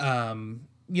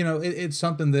 it's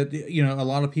something that, a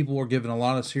lot of people are giving a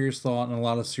lot of serious thought and a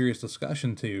lot of serious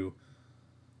discussion to.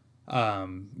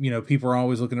 People are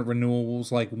always looking at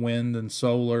renewables like wind and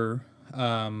solar.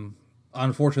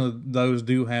 Unfortunately, those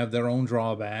do have their own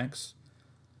drawbacks.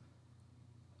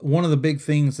 One of the big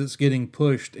things that's getting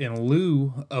pushed in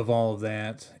lieu of all of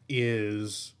that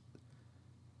is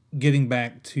getting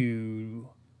back to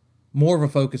more of a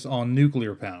focus on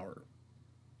nuclear power.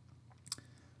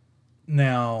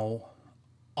 Now,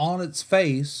 on its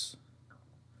face,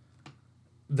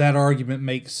 that argument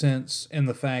makes sense in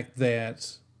the fact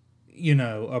that,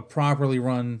 a properly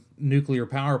run nuclear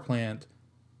power plant,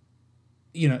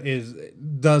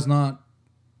 does not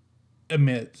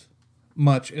emit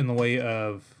much in the way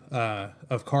of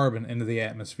carbon into the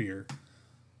atmosphere.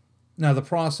 Now, the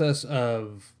process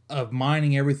of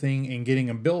mining everything and getting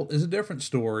them built is a different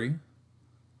story.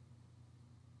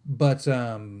 But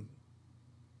the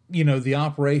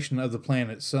operation of the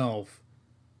plant itself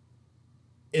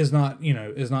is not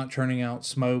churning out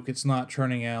smoke. It's not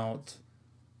churning out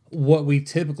what we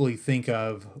typically think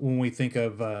of when we think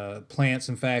of plants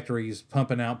and factories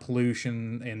pumping out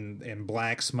pollution and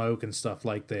black smoke and stuff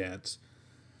like that.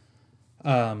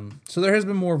 So there has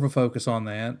been more of a focus on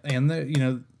that, and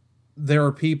there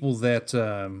are people that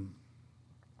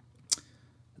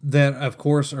of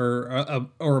course are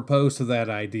opposed to that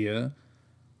idea,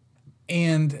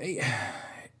 and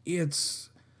it's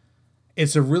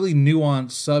a really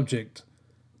nuanced subject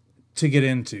to get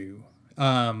into.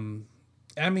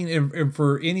 If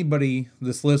for anybody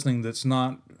that's listening that's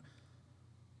not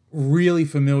really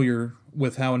familiar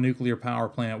with how a nuclear power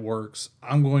plant works,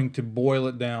 I'm going to boil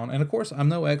it down. And of course, I'm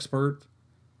no expert.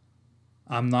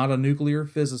 I'm not a nuclear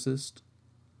physicist.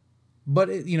 But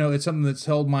it's something that's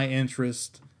held my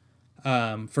interest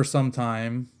for some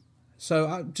time. So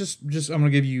I'm going to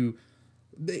give you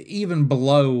even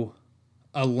below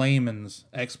a layman's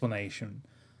explanation.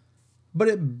 But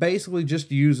it basically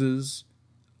just uses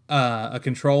a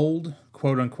controlled,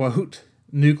 quote unquote,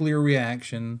 nuclear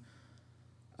reaction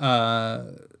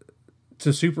to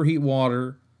superheat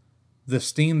water. The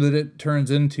steam that it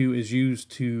turns into is used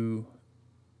to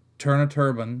turn a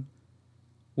turbine,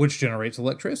 which generates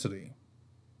electricity.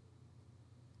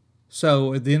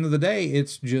 So at the end of the day,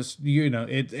 it's just,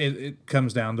 it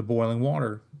comes down to boiling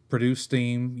water. Produce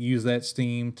steam, use that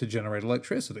steam to generate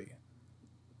electricity.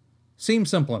 Seems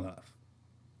simple enough.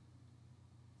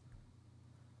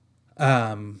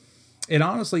 And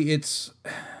honestly, it's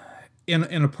in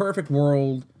a perfect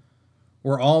world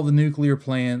where all the nuclear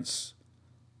plants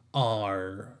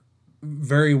are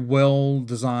very well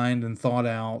designed and thought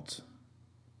out,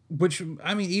 which,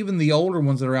 even the older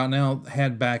ones that are out now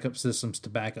had backup systems to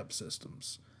backup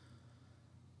systems.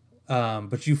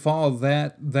 But you follow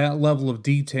that level of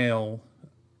detail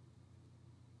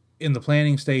in the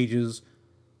planning stages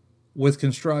with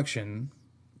construction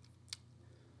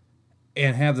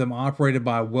and have them operated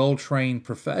by well-trained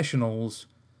professionals.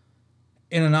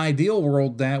 In an ideal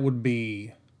world, that would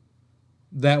be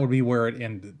where it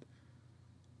ended.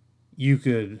 You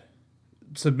could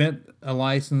submit a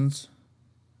license,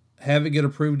 have it get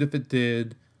approved if it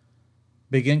did,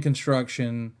 begin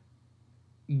construction,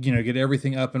 get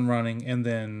everything up and running, and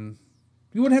then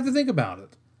you wouldn't have to think about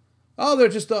it. Oh, they're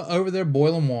just over there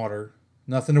boiling water.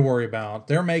 Nothing to worry about.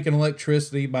 They're making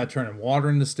electricity by turning water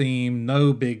into steam.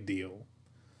 No big deal.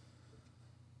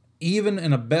 Even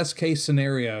in a best case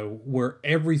scenario where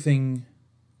everything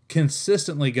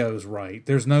consistently goes right,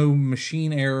 there's no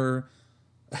machine error,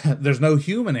 there's no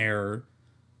human error.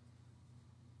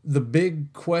 The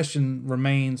big question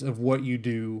remains of what you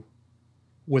do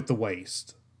with the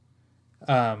waste.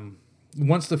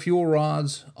 Once the fuel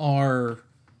rods are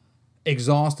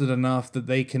exhausted enough that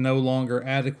they can no longer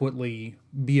adequately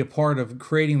be a part of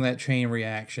creating that chain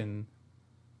reaction,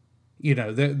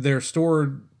 they're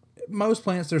stored. Most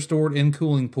plants, they're stored in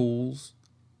cooling pools.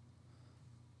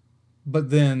 But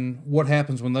then what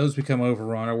happens when those become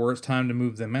overrun or where it's time to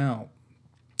move them out?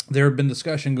 There had been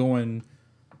discussion going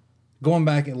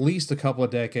back at least a couple of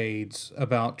decades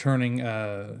about turning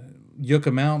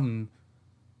Yucca Mountain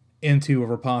into a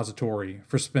repository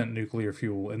for spent nuclear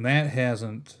fuel, and that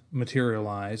hasn't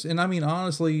materialized. And I mean,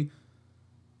 honestly,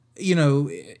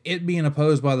 it being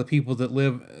opposed by the people that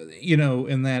live,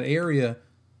 in that area,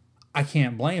 I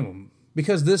can't blame them,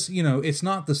 because this, it's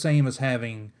not the same as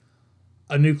having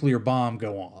a nuclear bomb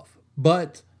go off,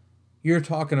 but you're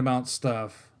talking about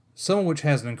stuff, some of which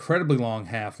has an incredibly long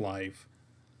half-life,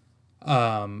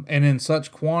 and in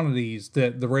such quantities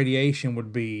that the radiation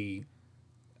would be,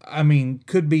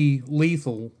 could be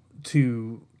lethal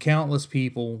to countless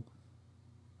people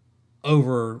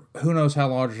over who knows how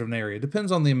large of an area. It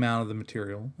depends on the amount of the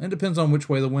material, and depends on which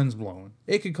way the wind's blowing.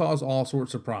 It could cause all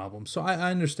sorts of problems, so I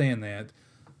understand that.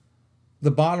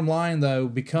 The bottom line, though,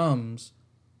 becomes,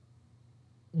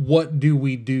 what do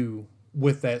we do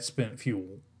with that spent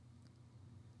fuel?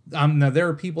 Now, there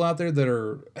are people out there that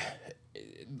are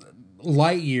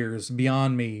light years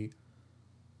beyond me,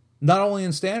 not only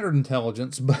in standard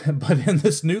intelligence, but in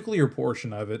this nuclear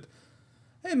portion of it.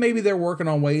 And maybe they're working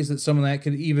on ways that some of that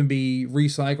could even be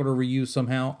recycled or reused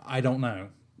somehow. I don't know.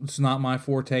 It's not my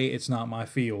forte. It's not my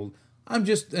field. I'm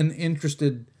just an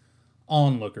interested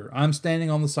onlooker. I'm standing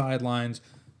on the sidelines,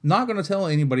 not going to tell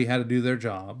anybody how to do their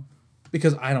job,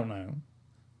 because I don't know.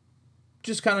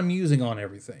 Just kind of musing on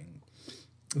everything.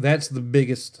 That's the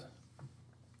biggest,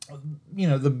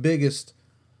 the biggest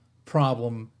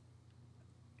problem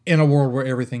in a world where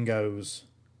everything goes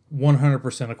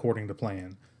 100% according to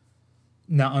plan.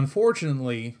 Now,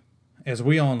 unfortunately, as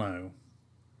we all know,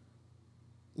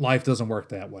 life doesn't work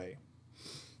that way.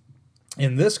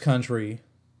 In this country,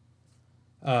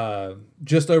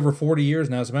 just over 40 years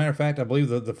now, as a matter of fact, I believe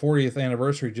the 40th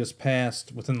anniversary just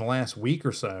passed within the last week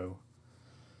or so,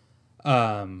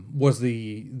 was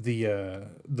the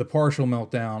partial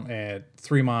meltdown at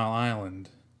 3 Mile Island.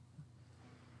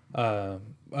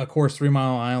 Of course, 3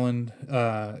 Mile Island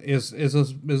is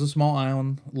a small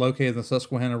island located in the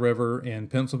Susquehanna River in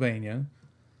Pennsylvania.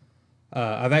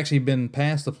 I've actually been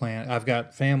past the plant. I've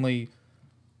got family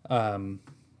in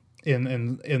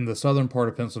the southern part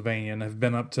of Pennsylvania, and I've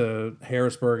been up to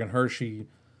Harrisburg and Hershey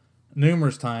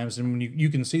numerous times. And when you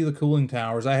can see the cooling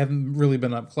towers, I haven't really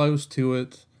been up close to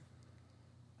it.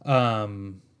 But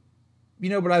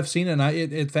I've seen it, and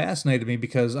it fascinated me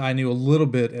because I knew a little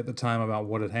bit at the time about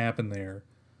what had happened there.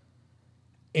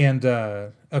 And,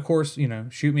 of course,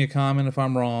 shoot me a comment if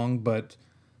I'm wrong, but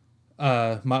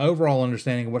my overall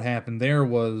understanding of what happened there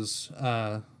was,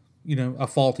 a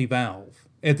faulty valve.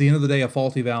 At the end of the day, a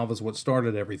faulty valve is what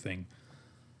started everything.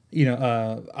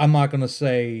 I'm not going to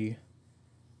say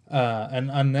an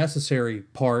unnecessary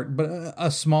part, but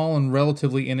a small and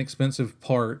relatively inexpensive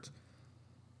part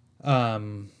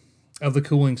of the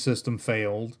cooling system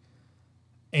failed,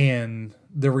 and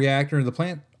the reactor, the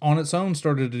plant on its own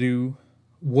started to do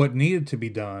what needed to be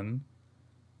done,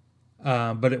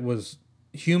 but it was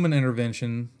human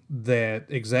intervention that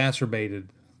exacerbated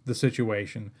the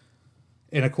situation.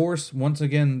 And of course, once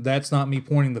again, that's not me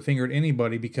pointing the finger at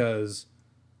anybody, because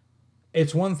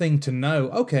it's one thing to know,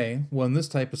 okay, well, in this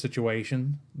type of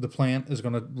situation, the plant is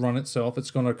going to run itself. It's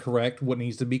going to correct what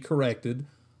needs to be corrected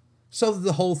so that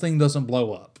the whole thing doesn't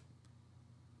blow up.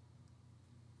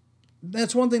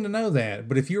 That's one thing to know that.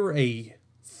 But if you're a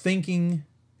thinking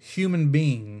human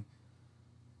being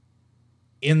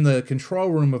in the control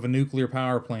room of a nuclear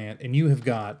power plant, and you have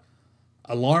got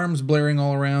alarms blaring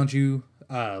all around you,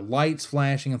 lights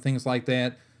flashing and things like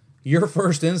that, your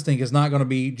first instinct is not going to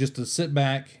be just to sit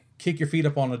back, kick your feet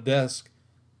up on a desk,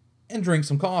 and drink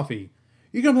some coffee.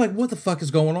 You're going to be like, what the fuck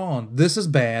is going on? This is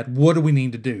bad. What do we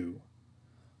need to do?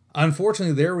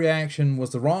 Unfortunately, their reaction was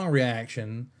the wrong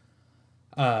reaction.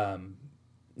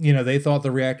 They thought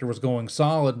the reactor was going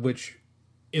solid, which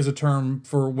is a term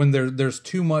for when there's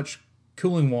too much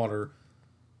cooling water,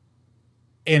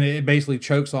 and it basically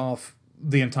chokes off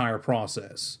the entire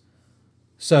process.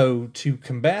 So to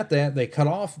combat that, they cut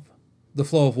off the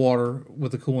flow of water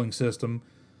with the cooling system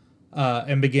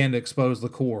and began to expose the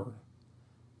core.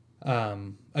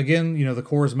 Again, the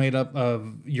core is made up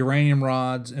of uranium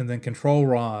rods and then control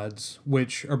rods,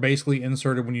 which are basically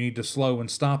inserted when you need to slow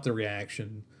and stop the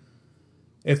reaction.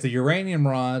 If the uranium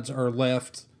rods are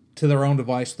left to their own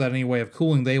device without any way of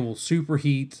cooling, they will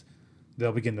superheat,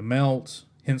 they'll begin to melt,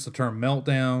 hence the term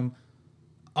meltdown.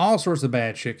 All sorts of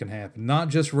bad shit can happen, not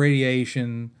just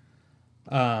radiation.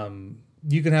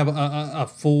 You can have a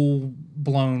full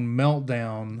blown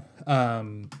meltdown.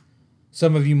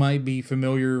 Some of you might be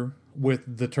familiar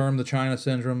with the term the China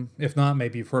syndrome. If not,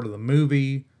 maybe you've heard of the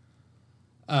movie.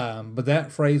 But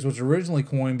that phrase was originally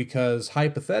coined because,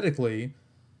 hypothetically,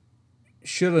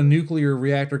 should a nuclear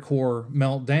reactor core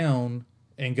melt down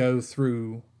and go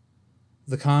through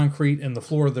the concrete and the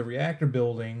floor of the reactor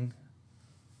building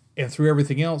and through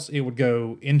everything else, it would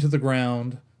go into the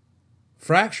ground,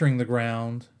 fracturing the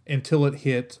ground until it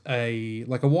hit a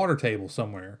water table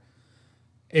somewhere.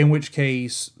 In which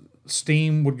case,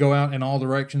 steam would go out in all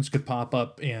directions, could pop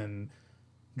up in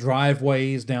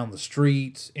driveways, down the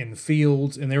street, in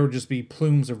fields, and there would just be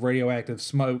plumes of radioactive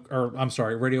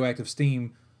radioactive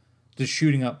steam just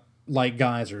shooting up like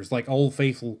geysers, like Old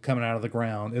Faithful coming out of the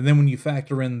ground. And then when you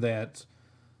factor in that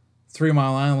 3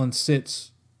 Mile Island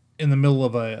sits in the middle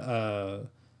of a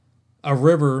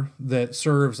river that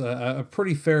serves a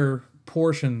pretty fair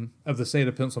portion of the state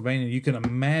of Pennsylvania, you can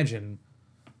imagine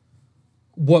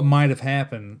what might have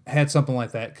happened had something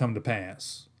like that come to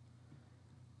pass.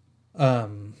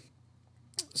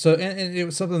 So it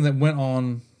was something that went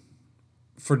on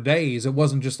for days. It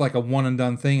wasn't just like a one and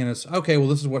done thing and it's okay, well,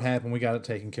 this is what happened, we got it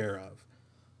taken care of.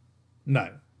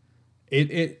 No.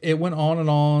 It went on and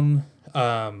on.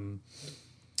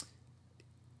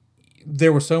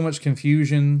 There was so much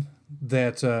confusion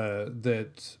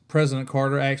that President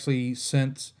Carter actually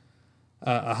sent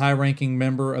a high-ranking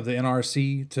member of the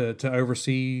NRC to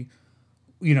oversee,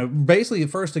 basically at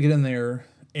first to get in there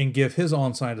and give his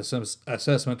on-site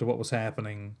assessment to what was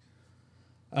happening,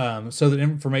 so that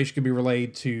information could be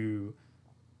relayed to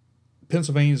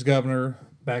Pennsylvania's governor,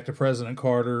 back to President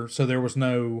Carter, so there was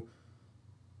no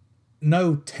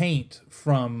taint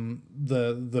from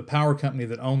the power company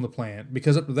that owned the plant,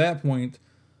 because up to that point,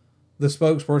 the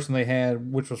spokesperson they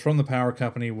had, which was from the power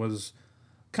company, was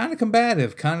kind of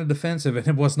combative, kind of defensive, and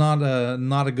it was not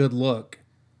a good look.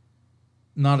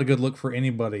 Not a good look for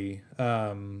anybody,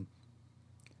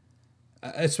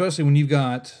 especially when you've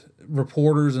got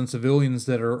reporters and civilians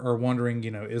that are wondering,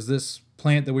 is this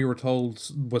plant that we were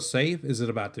told was safe? Is it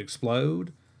about to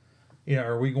explode?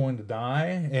 Are we going to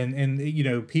die?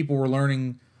 And people were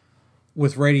learning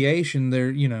with radiation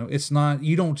there, it's not,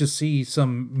 you don't just see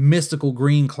some mystical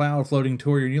green cloud floating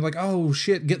toward you and you're like, oh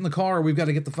shit, get in the car, we've got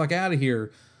to get the fuck out of here.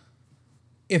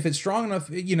 If it's strong enough,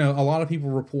 a lot of people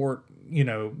report,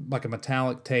 like a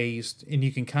metallic taste, and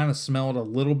you can kind of smell it a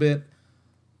little bit.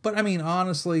 But I mean,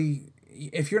 honestly,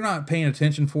 if you're not paying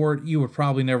attention for it, you would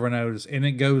probably never notice. And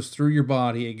it goes through your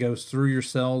body, it goes through your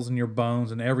cells and your bones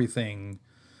and everything.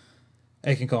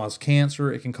 It can cause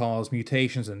cancer, it can cause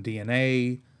mutations in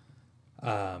DNA.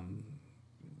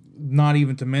 Not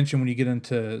even to mention when you get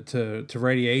into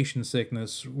radiation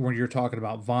sickness, when you're talking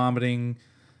about vomiting,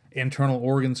 internal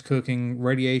organs cooking,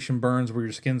 radiation burns where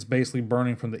your skin's basically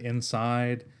burning from the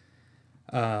inside.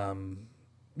 It's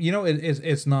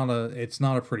not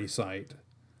a pretty sight.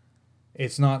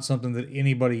 It's not something that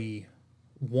anybody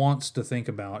wants to think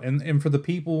about. And for the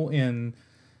people in,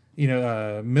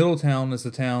 Middletown is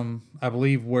the town, I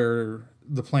believe, where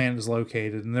the plant is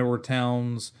located, and there were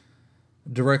towns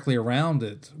directly around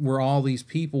it where all these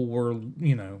people were,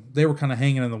 they were kind of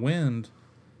hanging in the wind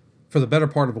for the better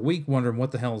part of a week, wondering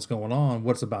what the hell is going on,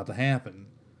 what's about to happen.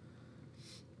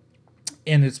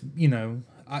 And it's,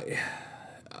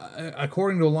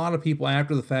 according to a lot of people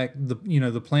after the fact,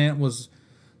 the plant was,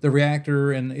 the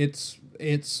reactor and its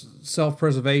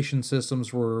self-preservation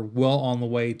systems were well on the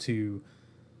way to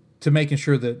making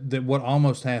sure that what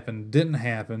almost happened didn't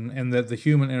happen, and that the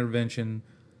human intervention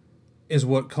is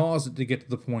what caused it to get to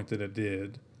the point that it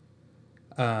did.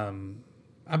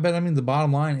 The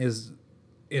bottom line is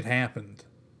it happened.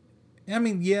 I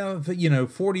mean, yeah,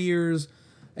 40 years,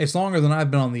 it's longer than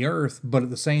I've been on the earth, but at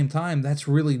the same time, that's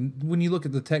really, when you look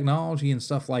at the technology and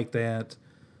stuff like that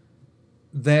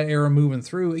era moving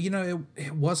through,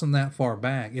 it wasn't that far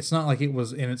back. It's not like it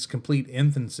was in its complete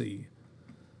infancy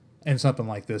and something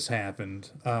like this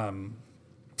happened.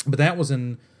 But that was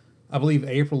in, I believe,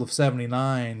 April of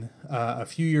 79. A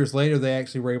few years later, they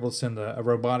actually were able to send a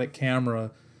robotic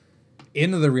camera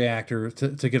into the reactor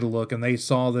to get a look, and they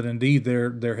saw that indeed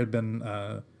there had been,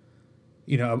 a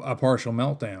partial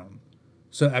meltdown.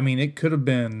 So, I mean, it could have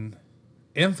been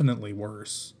infinitely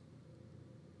worse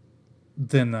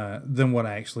than what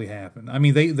actually happened. I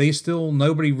mean, they still,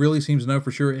 nobody really seems to know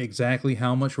for sure exactly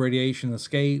how much radiation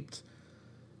escaped,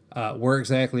 where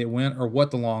exactly it went, or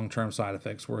what the long term side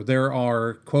effects were. There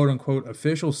are quote unquote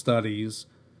official studies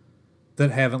that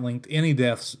haven't linked any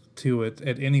deaths to it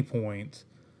at any point.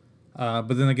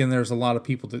 But then again, there's a lot of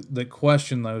people that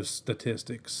question those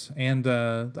statistics. And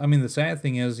I mean, the sad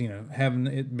thing is, having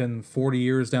it been 40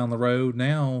 years down the road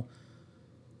now,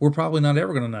 we're probably not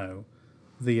ever going to know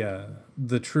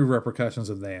the true repercussions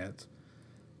of that.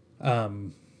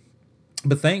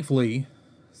 But thankfully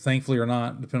or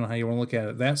not, depending on how you want to look at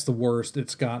it, that's the worst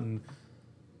it's gotten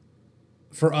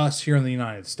for us here in the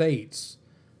United States.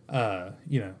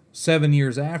 7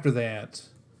 years after that,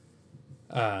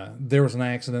 there was an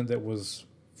accident that was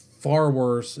far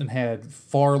worse and had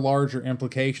far larger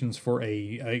implications for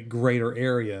a greater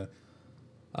area.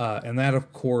 And that,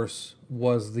 of course,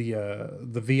 was the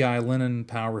V.I. Lenin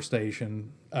power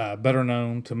station, better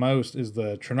known to most as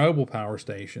the Chernobyl power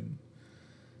station.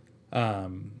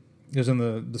 It was in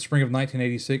the spring of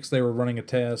 1986. They were running a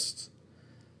test,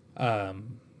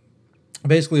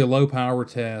 basically a low power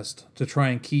test to try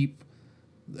and keep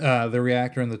the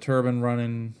reactor and the turbine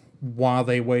running while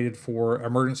they waited for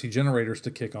emergency generators to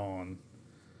kick on.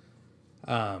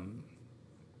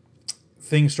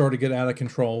 Things started to get out of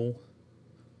control.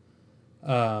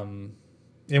 And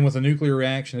with a nuclear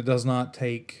reaction, it does not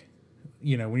take,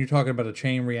 when you're talking about a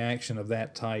chain reaction of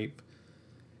that type,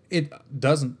 it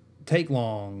doesn't take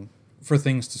long for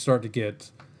things to start to get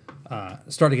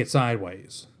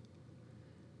sideways.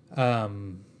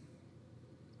 And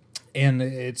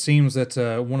it seems that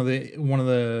one of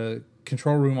the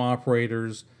control room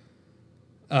operators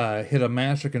hit a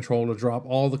master control to drop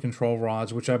all the control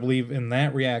rods, which I believe in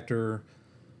that reactor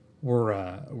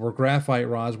were graphite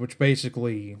rods, which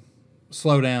basically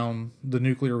slow down the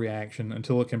nuclear reaction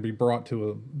until it can be brought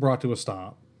to a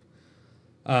stop.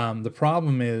 The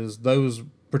problem is those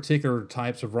particular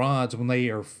types of rods, when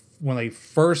they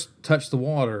first touch the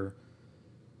water,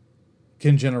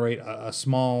 can generate a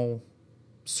small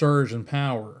surge in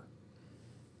power.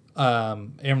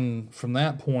 And from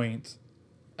that point,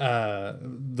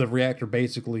 the reactor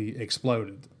basically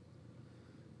exploded.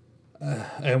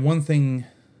 And one thing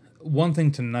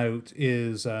to note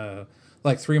is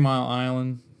like 3 Mile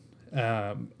Island,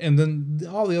 and then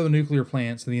all the other nuclear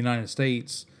plants in the United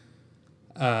States.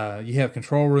 You have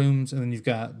control rooms, and then you've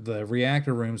got the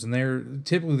reactor rooms, and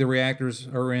typically the reactors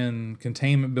are in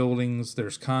containment buildings.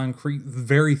 There's concrete,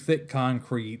 very thick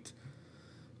concrete,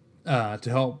 to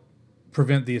help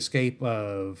prevent the escape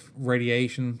of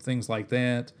radiation, things like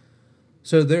that.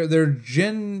 So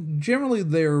generally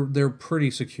they're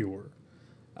pretty secure.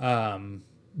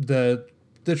 The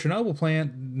Chernobyl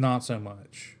plant, not so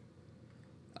much.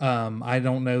 I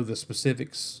don't know the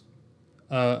specifics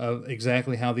of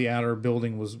exactly how the outer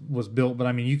building was built, but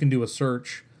I mean, you can do a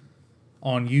search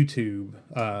on YouTube.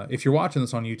 If you're watching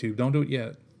this on YouTube, don't do it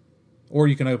yet, or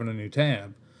you can open a new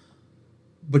tab.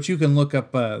 But you can look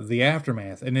up the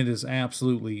aftermath, and it is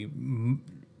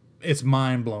it's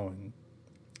mind blowing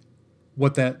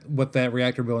what that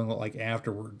reactor building looked like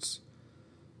afterwards.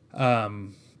 But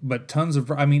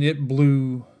it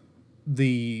blew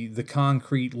the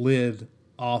concrete lid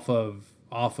off of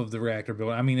the reactor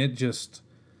building. I mean, it just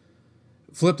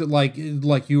flipped it like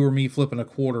you or me flipping a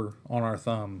quarter on our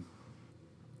thumb.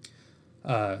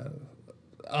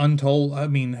 Untold. I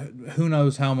mean, who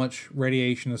knows how much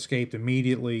radiation escaped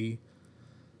immediately.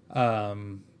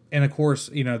 And of course,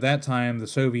 that time the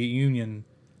Soviet Union,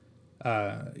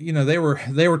 they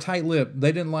were tight-lipped.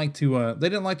 They didn't like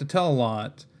to tell a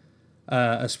lot,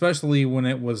 especially when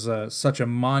it was such a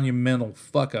monumental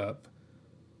fuck up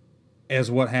as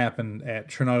what happened at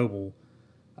Chernobyl.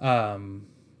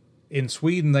 In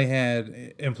Sweden, they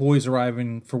had employees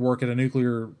arriving for work at a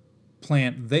nuclear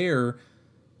plant there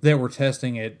that were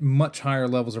testing at much higher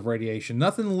levels of radiation.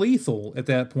 Nothing lethal at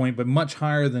that point, but much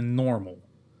higher than normal.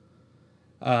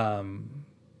 And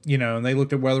they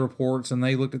looked at weather reports and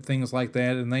they looked at things like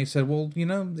that, and they said, well,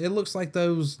 it looks like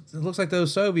those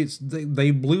Soviets,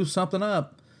 they blew something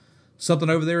up.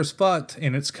 Something over there is fucked,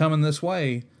 and it's coming this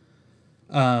way.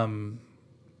 And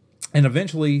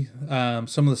eventually,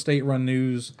 some of the state-run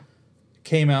news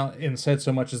came out and said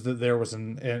so much as that there was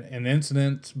an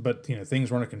incident, but things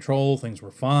were under control, things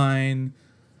were fine,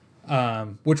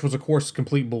 which was of course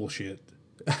complete bullshit,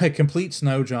 a complete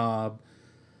snow job.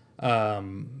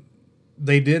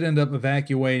 They did end up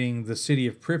evacuating the city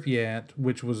of Pripyat,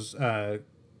 which was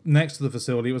next to the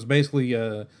facility. It was basically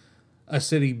a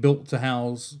city built to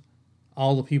house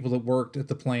all the people that worked at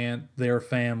the plant, their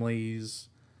families.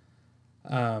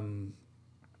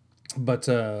 But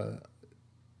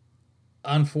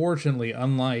unfortunately,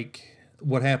 unlike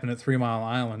what happened at 3 Mile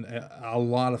Island, a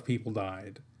lot of people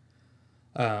died.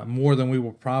 More than we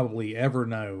will probably ever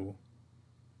know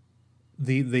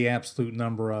the absolute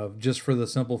number of, just for the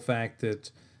simple fact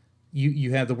that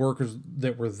you had the workers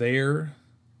that were there,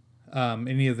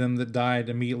 any of them that died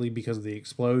immediately because of the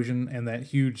explosion and that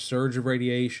huge surge of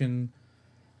radiation,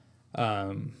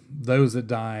 those that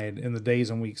died in the days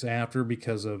and weeks after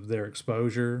because of their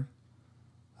exposure,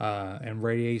 and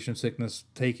radiation sickness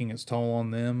taking its toll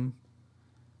on them.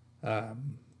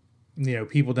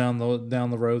 People down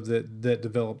the road that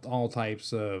developed all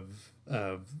types of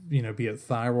be it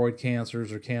thyroid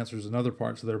cancers or cancers in other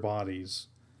parts of their bodies.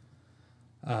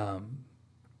 And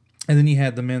then you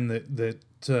had the men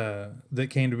that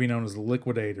came to be known as the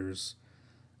liquidators.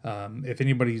 If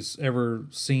anybody's ever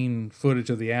seen footage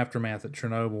of the aftermath at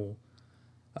Chernobyl,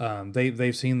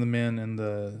 they've seen the men in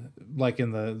the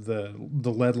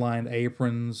lead lined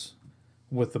aprons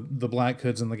with the black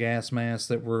hoods and the gas masks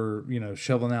that were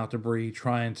shoveling out debris,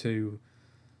 trying to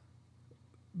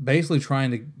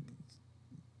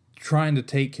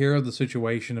take care of the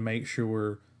situation to make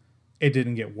sure it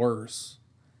didn't get worse.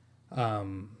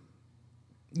 And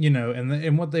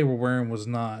what they were wearing was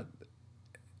not.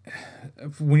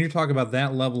 When you're talking about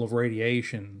that level of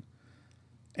radiation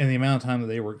and the amount of time that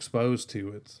they were exposed to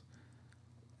it,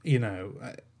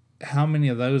 how many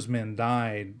of those men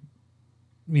died,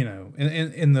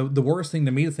 and the worst thing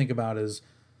to me to think about is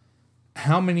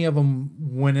how many of them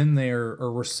went in there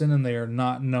or were sent in there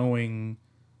not knowing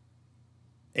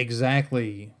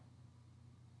exactly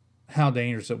how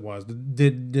dangerous it was.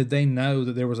 Did they know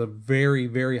that there was a very,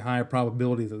 very high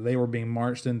probability that they were being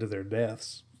marched into their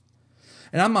deaths?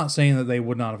 And I'm not saying that they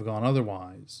would not have gone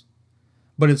otherwise,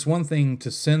 but it's one thing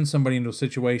to send somebody into a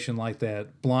situation like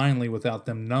that blindly without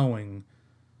them knowing,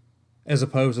 as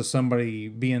opposed to somebody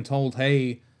being told,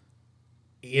 hey,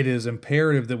 it is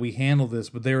imperative that we handle this,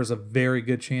 but there is a very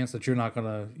good chance that you're not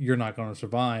gonna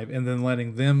survive, and then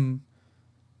letting them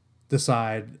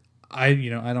decide, I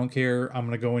don't care, I'm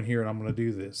gonna go in here and I'm gonna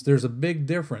do this. There's a big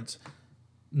difference.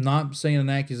 Not saying an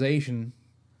accusation,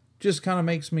 just kind of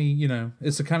makes me,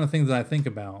 it's the kind of thing that I think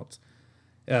about.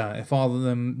 If all of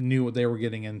them knew what they were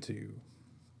getting into.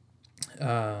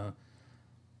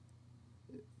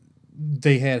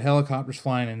 They had helicopters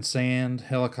flying in sand,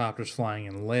 helicopters flying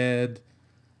in lead,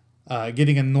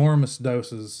 getting enormous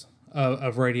doses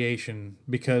of radiation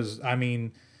because,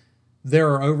 there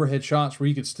are overhead shots where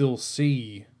you could still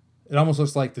see, it almost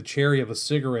looks like the cherry of a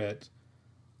cigarette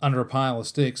under a pile of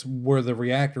sticks where the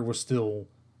reactor was still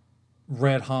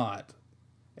red hot.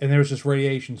 And there was just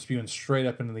radiation spewing straight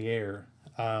up into the air.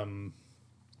 And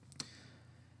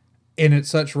at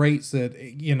such rates that,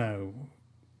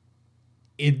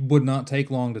 it would not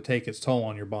take long to take its toll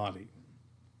on your body.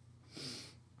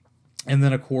 And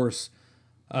then, of course,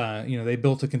 they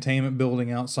built a containment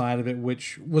building outside of it,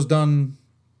 which was done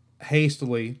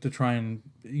hastily to try and,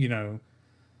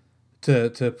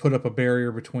 to put up a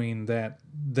barrier between that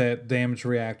damaged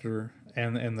reactor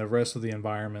and the rest of the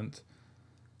environment.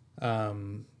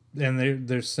 And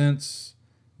there's since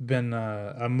been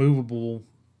a movable,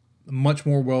 much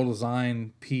more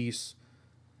well-designed piece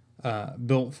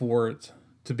built for it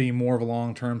to be more of a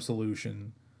long-term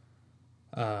solution.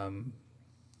 But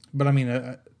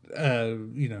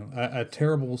a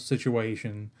terrible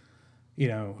situation.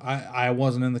 I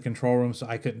wasn't in the control room, so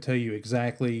I couldn't tell you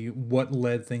exactly what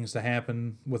led things to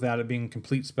happen without it being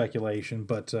complete speculation.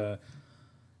 But,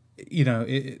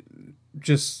 it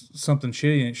just something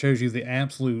shitty, and it shows you the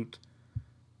absolute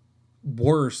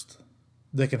worst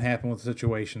that can happen with a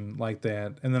situation like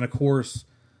that. And then, of course,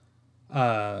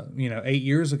 8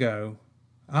 years ago,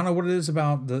 I don't know what it is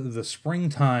about the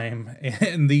springtime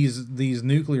and these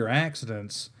nuclear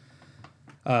accidents.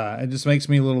 It just makes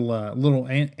me a little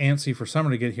antsy for summer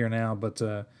to get here now. But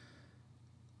and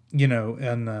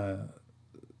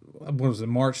what was it,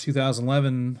 March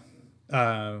 2011?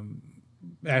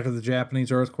 After the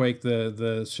Japanese earthquake,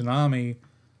 the tsunami,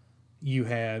 you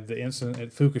had the incident at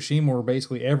Fukushima where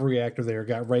basically every reactor there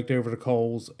got raked over the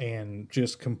coals and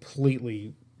just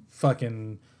completely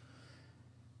fucking.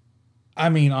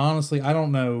 Honestly, I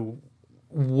don't know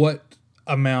what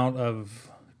amount of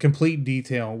complete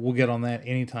detail we'll get on that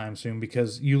anytime soon,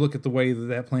 because you look at the way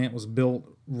that plant was built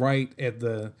right at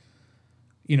the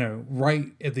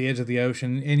edge of the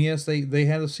ocean. And yes, they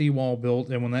had a seawall built,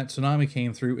 and when that tsunami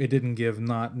came through, it didn't give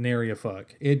not nary a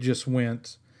fuck. It just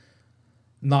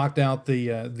knocked out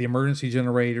the emergency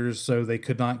generators, so they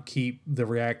could not keep the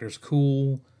reactors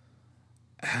cool.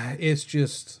 It's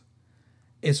just,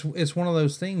 it's one of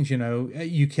those things,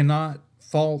 you cannot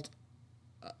fault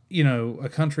a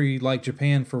country like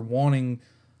Japan for wanting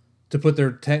to put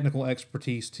their technical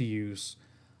expertise to use,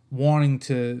 wanting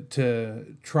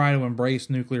to try to embrace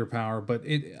nuclear power. But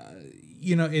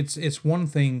it's one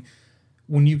thing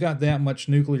when you've got that much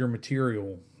nuclear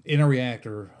material in a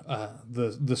reactor,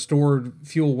 the stored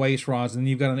fuel waste rods, and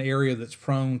you've got an area that's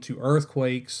prone to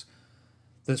earthquakes,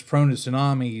 that's prone to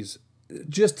tsunamis.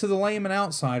 Just to the layman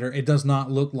outsider, it does not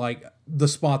look like the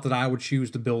spot that I would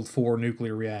choose to build 4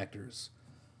 nuclear reactors.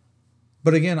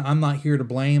 But again, I'm not here to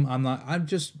blame. I'm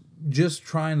just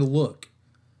trying to look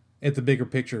at the bigger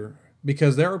picture,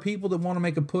 because there are people that want to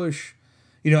make a push.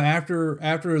 After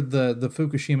the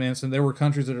Fukushima incident, there were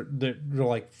countries that are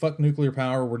like, fuck nuclear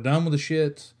power. We're done with the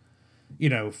shit.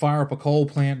 Fire up a coal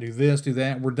plant, do this, do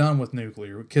that. We're done with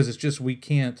nuclear because it's just, we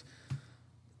can't.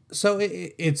 So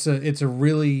it's a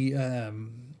really,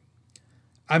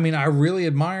 I really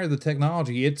admire the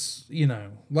technology. It's,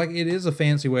 like, it is a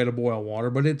fancy way to boil water,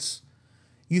 but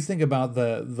you think about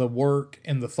the work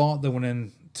and the thought that went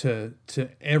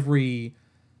into every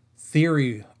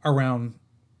theory around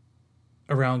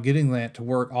getting that to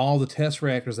work, all the test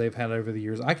reactors they've had over the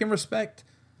years. I can respect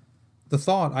the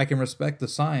thought, I can respect the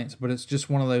science, but it's just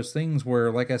one of those things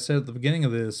where, like I said at the beginning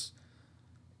of this,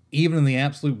 even in the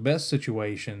absolute best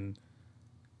situation,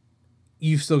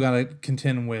 you've still got to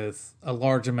contend with a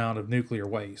large amount of nuclear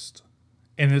waste,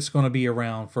 and it's going to be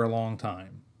around for a long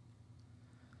time.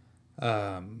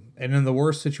 And in the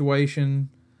worst situation,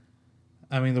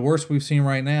 the worst we've seen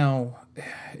right now,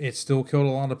 it's still killed a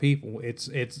lot of people. It's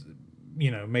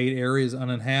made areas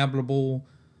uninhabitable,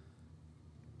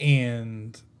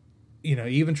 and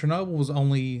even Chernobyl was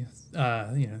only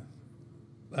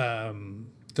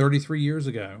 33 years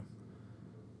ago.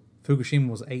 Fukushima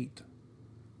was 8.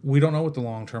 We don't know what the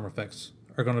long-term effects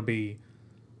are going to be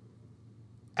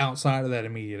outside of that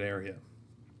immediate area.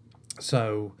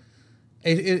 So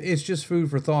it's just food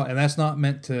for thought, and that's not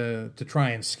meant to try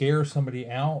and scare somebody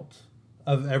out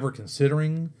of ever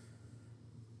considering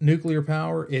nuclear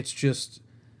power. It's just,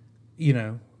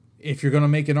 if you're going to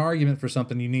make an argument for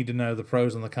something, you need to know the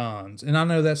pros and the cons. And I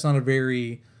know that's not a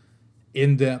very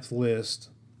in-depth list,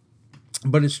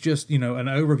 but it's just, an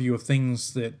overview of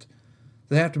things that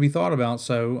have to be thought about.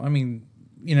 So,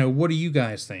 what do you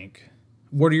guys think?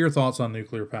 What are your thoughts on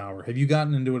nuclear power? Have you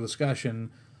gotten into a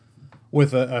discussion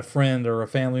with a friend or a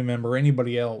family member or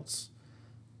anybody else?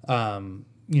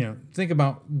 Think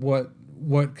about what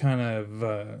kind of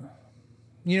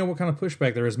what kind of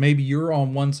pushback there is. Maybe you're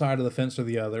on one side of the fence or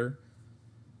the other.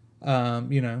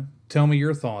 Tell me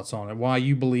your thoughts on it, why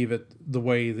you believe it the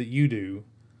way that you do.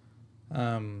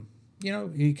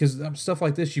 Because stuff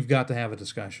like this, you've got to have a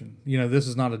discussion. This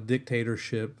is not a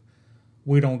dictatorship.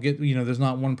 We don't get, there's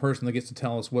not one person that gets to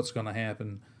tell us what's going to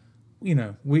happen. We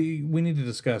need to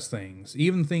discuss things.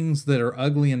 Even things that are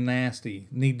ugly and nasty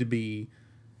need to be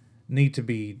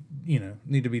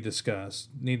discussed,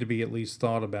 need to be at least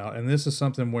thought about. And this is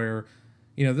something where,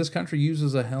 this country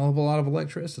uses a hell of a lot of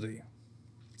electricity.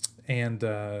 And,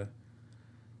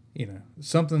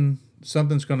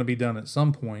 something's going to be done at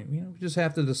some point. We just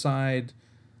have to decide,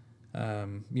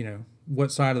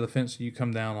 what side of the fence you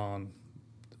come down on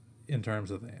in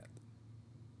terms of that.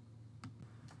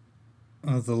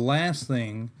 The last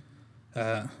thing,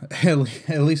 at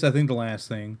least I think the last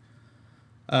thing,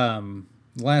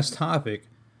 last topic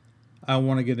I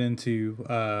want to get into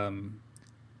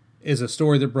is a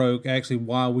story that broke actually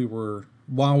while we were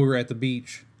at the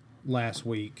beach last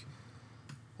week.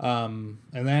 And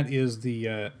that is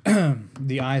the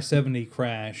the I-70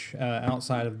 crash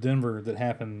outside of Denver that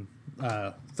happened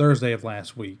Thursday of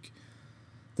last week,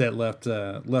 that left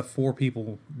 4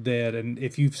 people dead. And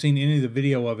if you've seen any of the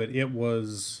video of it, it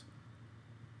was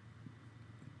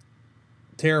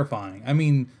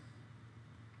terrifying.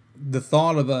 The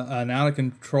thought of an out of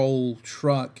control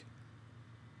truck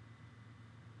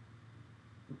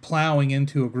plowing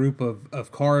into a group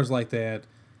of cars like that,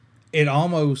 it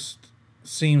almost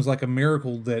seems like a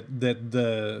miracle that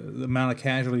the amount of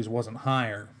casualties wasn't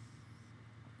higher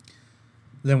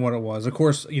than what it was. Of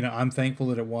course, I'm thankful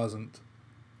that it wasn't.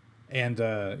 And,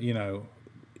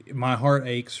 my heart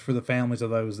aches for the families of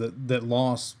those that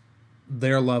lost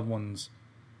their loved ones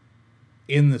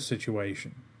in this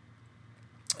situation.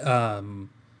 I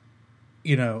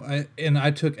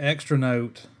took extra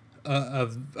note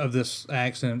of this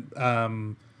accident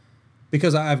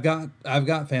because I've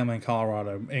got family in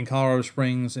Colorado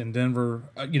Springs, in Denver,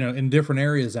 in different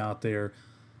areas out there.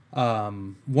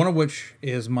 One of which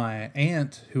is my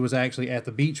aunt, who was actually at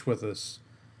the beach with us.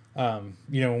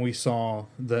 When we saw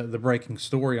the breaking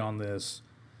story on this.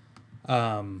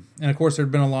 And of course,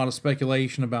 there'd been a lot of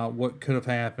speculation about what could have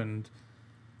happened.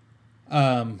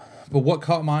 But what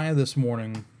caught my eye this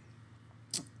morning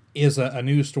is a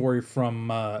news story from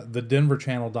the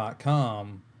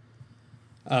denverchannel.com.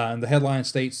 And the headline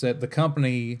states that the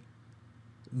company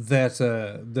that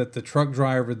the truck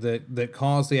driver that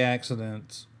caused the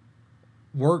accident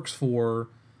works for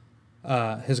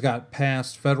has got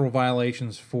past federal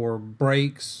violations for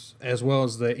brakes as well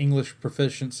as the English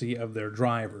proficiency of their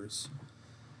drivers.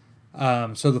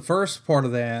 So the first part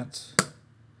of that,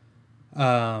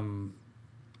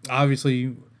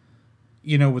 obviously,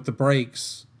 with the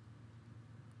brakes,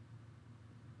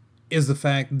 is the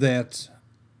fact that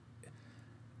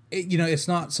it's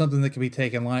not something that can be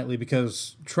taken lightly,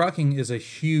 because trucking is a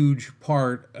huge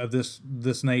part of this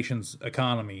nation's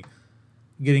economy,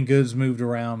 getting goods moved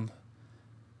around.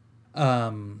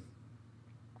 And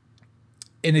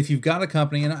if you've got a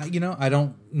company, and I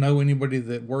don't know anybody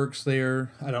that works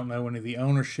there, I don't know any of the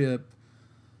ownership,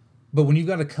 but when you've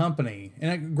got a company,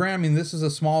 and granted, this is a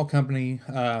small company,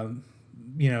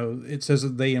 it says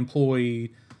that they employ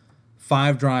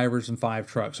 5 drivers and 5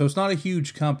 trucks. So it's not a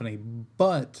huge company,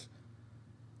 but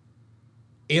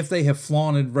if they have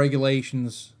flaunted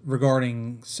regulations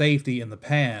regarding safety in the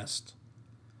past,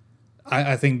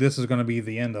 I think this is going to be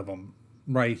the end of them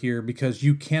right here, because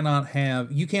you can't,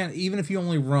 even if you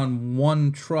only run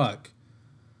 1 truck,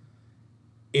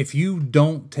 if you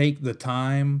don't take the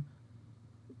time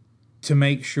to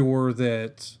make sure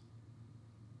that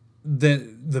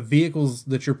the vehicles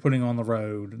that you're putting on the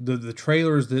road, the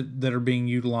trailers that are being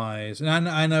utilized, and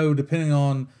I know depending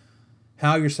on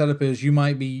how your setup is, you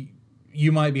might be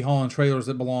hauling trailers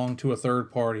that belong to a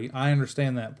third party. I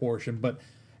understand that portion, but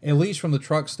at least from the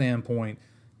truck standpoint,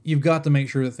 you've got to make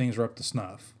sure that things are up to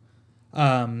snuff.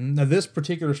 Now, this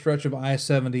particular stretch of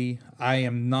I-70, I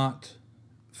am not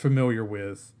familiar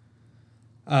with.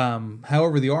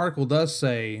 However, the article does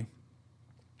say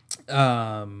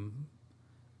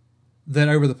that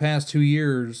over the past 2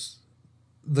 years,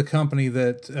 the company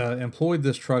that employed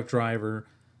this truck driver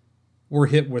were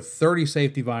hit with 30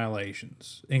 safety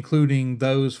violations, including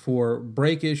those for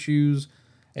brake issues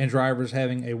and drivers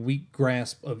having a weak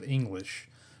grasp of English.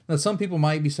 Now, some people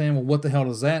might be saying, well, what the hell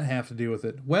does that have to do with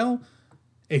it? Well,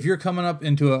 if you're coming up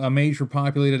into a major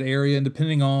populated area, and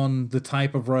depending on the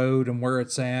type of road and where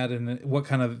it's at and what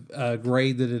kind of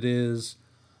grade that it is,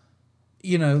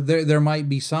 there might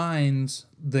be signs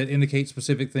that indicate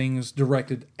specific things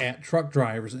directed at truck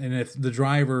drivers. And if the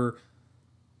driver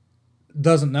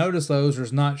doesn't notice those or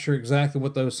is not sure exactly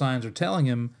what those signs are telling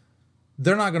him,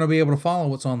 they're not going to be able to follow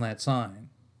what's on that sign.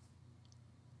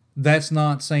 That's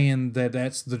not saying that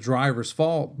that's the driver's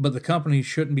fault, but the company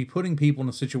shouldn't be putting people in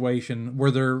a situation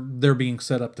where they're being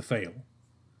set up to fail.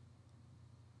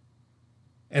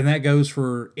 And that goes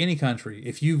for any country.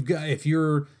 If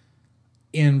you're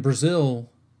in Brazil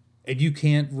and you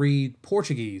can't read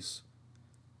Portuguese,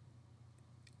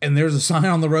 and there's a sign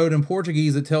on the road in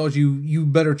Portuguese that tells you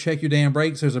better check your damn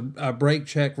brakes, there's a brake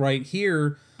check right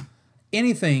here,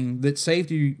 anything that's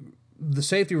safety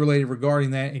related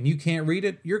regarding that, and you can't read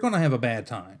it, you're going to have a bad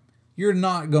time. You're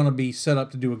not going to be set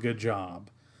up to do a good job.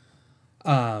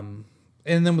 And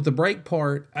then with the brake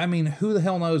part, who the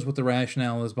hell knows what the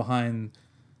rationale is behind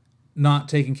not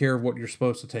taking care of what you're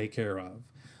supposed to take care of.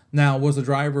 Now, was the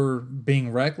driver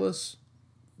being reckless?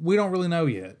 We don't really know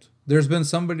yet. There's been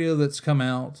some video that's come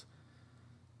out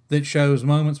that shows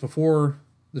moments before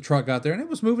the truck got there, and it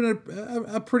was moving at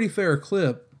a pretty fair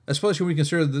clip, especially when you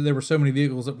consider that there were so many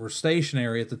vehicles that were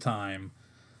stationary at the time.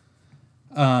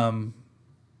 But,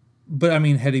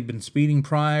 had he been speeding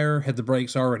prior? Had the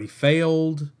brakes already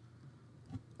failed?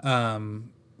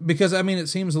 Because, it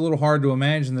seems a little hard to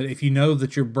imagine that if you know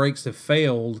that your brakes have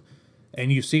failed and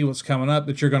you see what's coming up,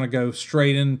 that you're going to go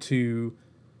straight into...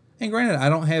 And granted, I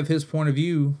don't have his point of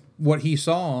view, what he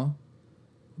saw,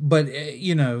 but,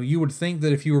 you would think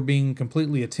that if you were being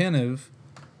completely attentive,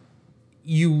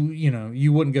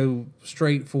 you wouldn't go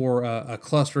straight for a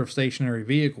cluster of stationary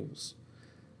vehicles.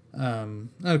 Now,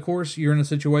 of course, you're in a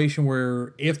situation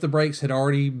where if the brakes had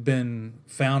already been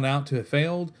found out to have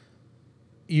failed,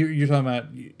 you're talking about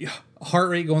heart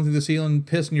rate going through the ceiling,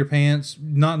 pissing your pants,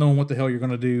 not knowing what the hell you're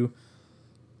going to do.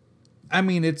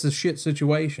 It's a shit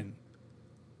situation.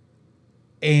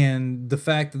 And the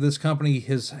fact that this company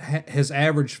has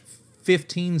averaged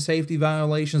 15 safety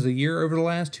violations a year over the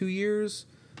last 2 years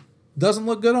doesn't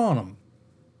look good on them.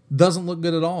 Doesn't look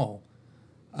good at all.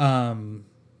 And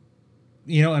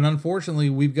unfortunately,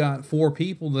 we've got 4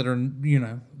 people that are,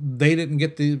 they didn't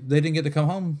get to come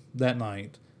home that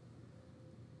night.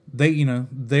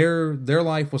 Their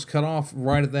life was cut off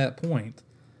right at that point.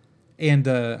 And,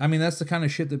 that's the kind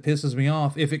of shit that pisses me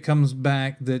off if it comes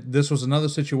back that this was another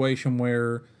situation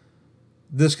where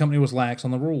this company was lax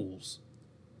on the rules.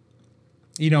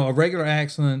 You know, a regular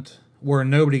accident where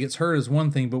nobody gets hurt is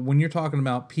one thing, but when you're talking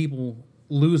about people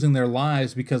losing their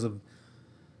lives because of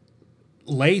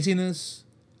laziness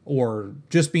or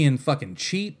just being fucking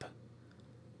cheap,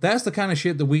 that's the kind of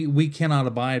shit that we cannot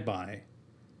abide by.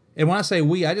 And when I say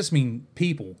we, I just mean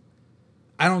people.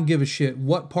 I don't give a shit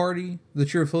what party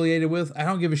that you're affiliated with. I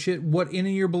don't give a shit what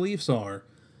any of your beliefs are.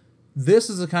 This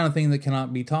is the kind of thing that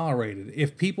cannot be tolerated.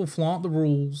 If people flaunt the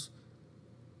rules,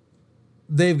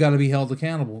 they've got to be held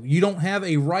accountable. You don't have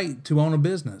a right to own a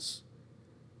business.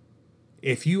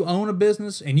 If you own a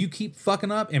business and you keep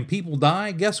fucking up and people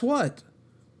die, guess what?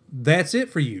 That's it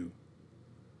for you.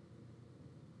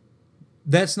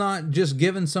 That's not just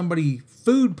giving somebody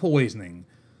food poisoning.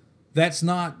 That's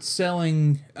not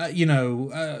selling,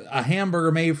 a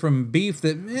hamburger made from beef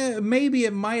that maybe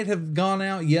it might have gone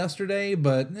out yesterday,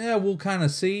 but we'll kind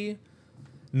of see.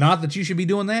 Not that you should be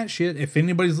doing that shit. If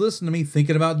anybody's listening to me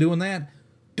thinking about doing that,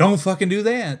 don't fucking do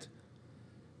that.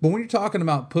 But when you're talking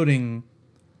about putting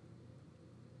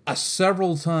a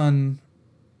several ton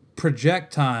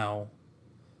projectile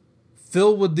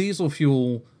filled with diesel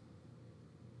fuel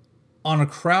on a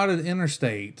crowded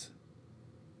interstate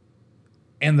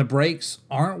and the brakes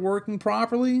aren't working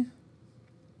properly,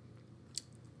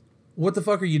 what the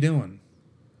fuck are you doing?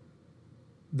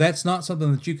 That's not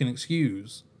something that you can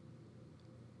excuse.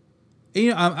 You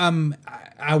know,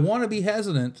 I want to be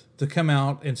hesitant to come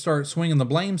out and start swinging the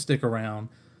blame stick around,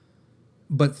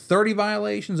 but 30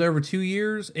 violations over 2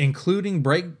 years, including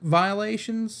brake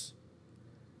violations,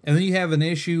 and then you have an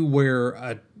issue where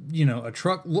a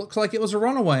truck looks like it was a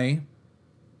runaway,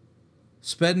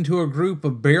 sped into a group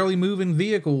of barely moving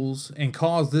vehicles and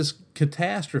caused this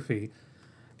catastrophe.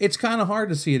 It's kind of hard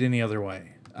to see it any other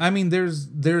way. I mean,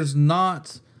 there's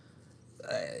not...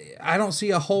 I don't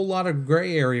see a whole lot of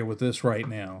gray area with this right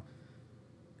now.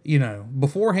 You know,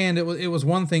 beforehand it was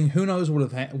one thing. Who knows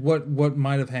what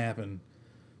might have happened?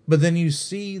 But then you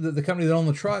see that the company that owned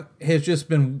the truck has just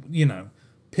been,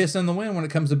 piss in the wind when it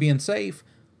comes to being safe.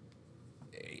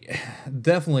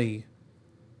 Definitely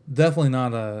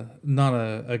not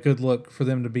a good look for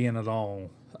them to be in at all.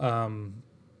 And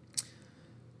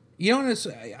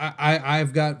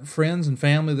I've got friends and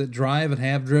family that drive and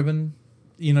have driven,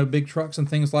 big trucks and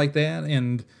things like that.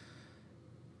 And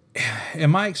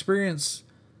in my experience,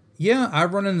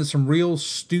 I've run into some real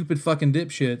stupid fucking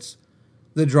dipshits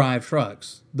that drive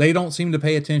trucks. They don't seem to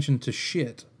pay attention to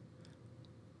shit.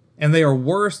 And they are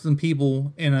worse than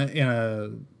people in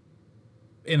a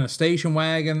station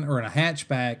wagon or in a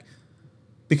hatchback,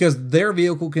 because their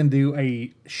vehicle can do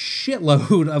a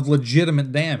shitload of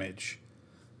legitimate damage.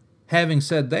 Having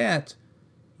said that,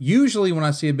 usually when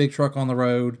I see a big truck on the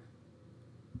road,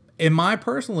 in my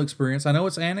personal experience, I know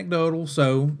it's anecdotal,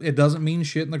 so it doesn't mean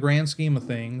shit in the grand scheme of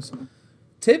things.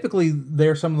 Typically,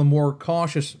 they're some of the more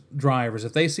cautious drivers.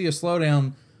 If they see a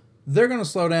slowdown, they're going to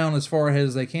slow down as far ahead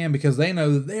as they can because they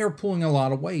know that they're pulling a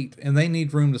lot of weight and they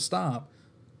need room to stop.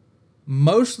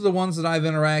 Most of the ones that I've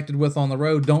interacted with on the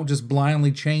road don't just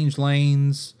blindly change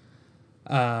lanes.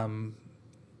 They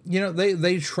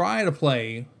try to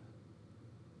play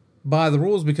by the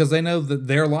rules because they know that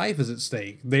their life is at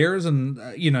stake. Theirs and,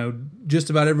 just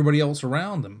about everybody else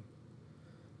around them.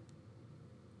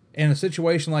 In a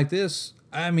situation like this,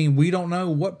 I mean, we don't know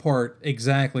what part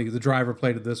exactly the driver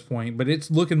played at this point, but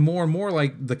it's looking more and more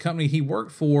like the company he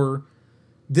worked for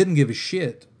didn't give a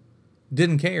shit,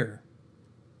 didn't care.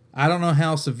 I don't know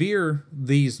how severe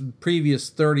these previous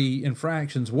 30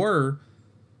 infractions were.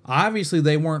 Obviously,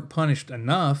 they weren't punished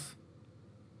enough,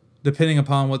 depending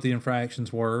upon what the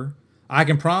infractions were. I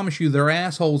can promise you their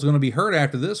asshole's going to be hurt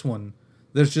after this one.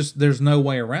 There's no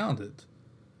way around it.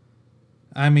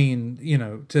 I mean,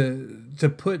 to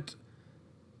put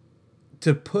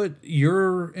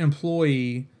your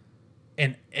employee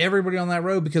and everybody on that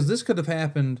road, because this could have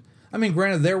happened. I mean,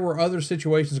 granted, there were other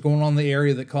situations going on in the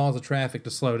area that caused the traffic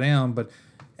to slow down, but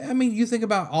I mean, you think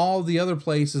about all the other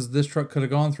places this truck could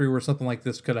have gone through where something like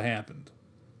this could have happened.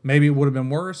 Maybe it would have been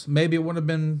worse. Maybe it would have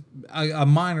been a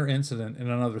minor incident in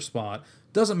another spot.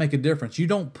 Doesn't make a difference. You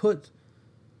don't put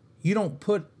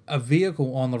a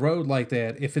vehicle on the road like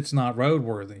that if it's not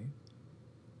roadworthy.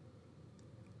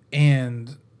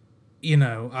 And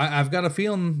I've got a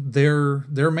feeling their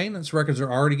maintenance records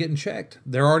are already getting checked.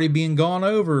 They're already being gone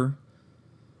over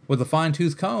with a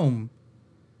fine-tooth comb.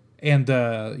 And,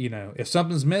 if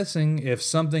something's missing, if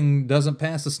something doesn't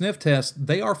pass the sniff test,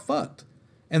 they are fucked.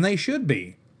 And they should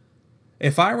be.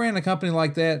 If I ran a company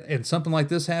like that and something like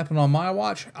this happened on my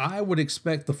watch, I would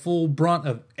expect the full brunt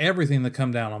of everything to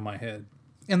come down on my head.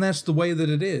 And that's the way that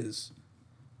it is.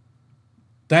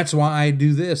 That's why I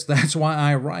do this. That's why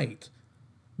I write.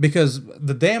 Because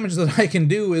the damage that I can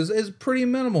do is pretty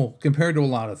minimal compared to a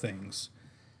lot of things.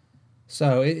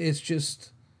 So it's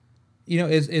just,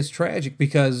 it's tragic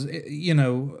because,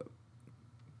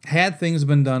 had things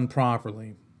been done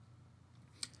properly,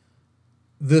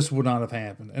 this would not have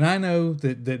happened. And I know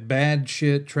that bad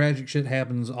shit, tragic shit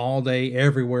happens all day,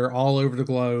 everywhere, all over the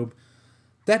globe.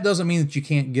 That doesn't mean that you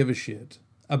can't give a shit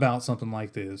about something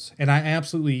like this. And I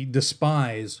absolutely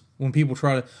despise when people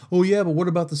try to, oh yeah, but what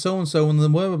about the so-and-so and the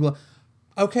blah, blah, blah.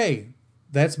 Okay,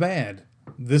 that's bad.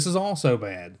 This is also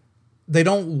bad. They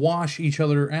don't wash each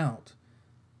other out.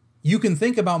 You can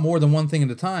think about more than one thing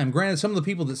at a time. Granted, some of the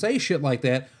people that say shit like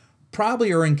that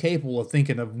probably are incapable of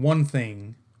thinking of one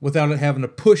thing without it having to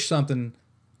push something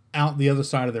out the other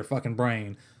side of their fucking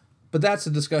brain. But that's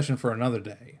a discussion for another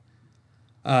day.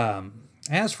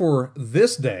 As for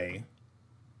this day,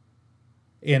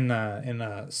 in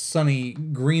sunny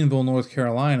Greenville, North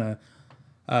Carolina,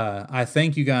 I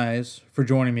thank you guys for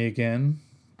joining me again,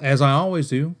 as I always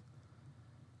do.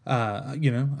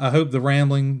 I hope the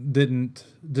rambling didn't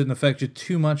affect you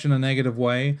too much in a negative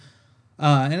way.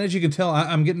 And as you can tell,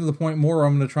 I'm getting to the point more where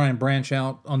I'm going to try and branch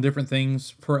out on different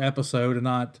things per episode and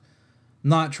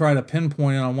not try to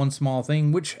pinpoint it on one small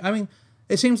thing, which, I mean,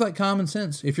 it seems like common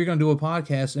sense. If you're going to do a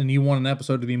podcast and you want an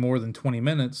episode to be more than 20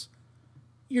 minutes,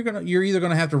 you're either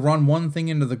going to have to run one thing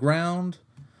into the ground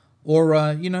or,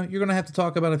 you're going to have to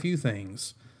talk about a few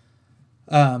things.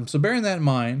 So bearing that in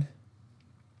mind,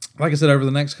 like I said, over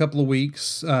the next couple of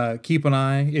weeks, keep an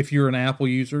eye, if you're an Apple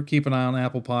user, keep an eye on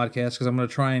Apple Podcasts, because I'm going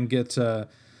to try and get the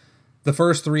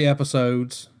first 3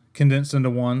 episodes condensed into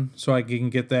one so I can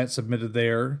get that submitted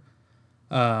there.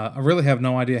 I really have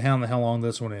no idea how in the hell long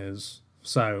this one is,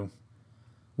 so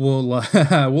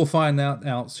we'll find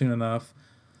out soon enough.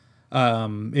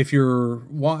 If you're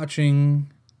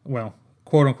watching, well,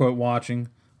 quote-unquote watching,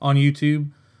 on YouTube,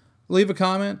 leave a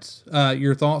comment,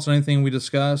 your thoughts on anything we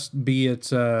discussed, be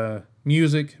it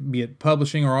music, be it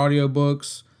publishing or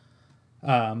audiobooks,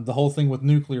 the whole thing with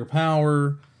nuclear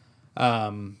power,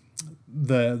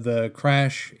 the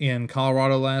crash in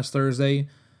Colorado last Thursday,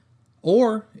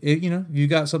 or, you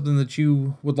got something that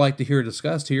you would like to hear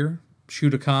discussed here,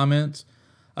 shoot a comment.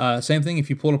 Same thing if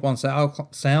you pull up on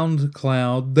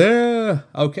SoundCloud. There,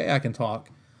 okay, I can talk.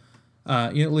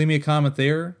 Leave me a comment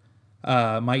there.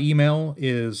 My email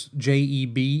is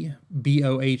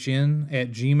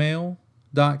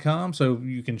jebbohn@gmail.com, so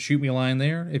you can shoot me a line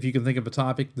there if you can think of a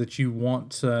topic that you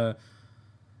want to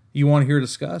hear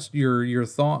discussed, your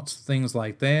thoughts, things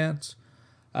like that.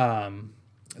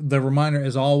 The reminder,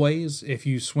 as always, if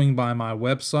you swing by my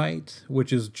website,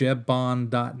 which is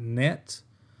jebbond.net,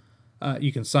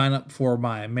 you can sign up for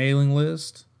my mailing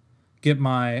list, get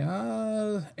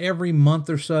my every month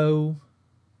or so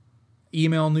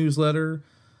email newsletter.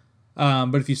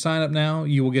 But if you sign up now,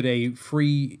 you will get a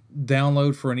free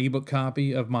download for an ebook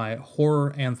copy of my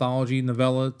horror anthology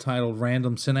novella titled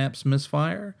Random Synapse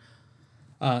Misfire.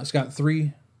 It's got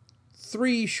three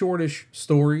shortish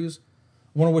stories,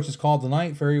 one of which is called The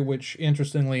Night Ferry, which,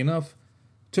 interestingly enough,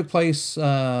 took place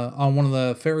on one of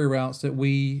the ferry routes that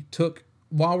we took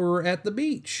while we were at the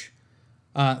beach.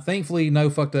 Thankfully, no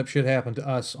fucked up shit happened to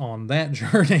us on that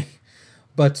journey.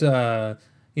 But,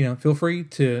 feel free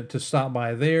to stop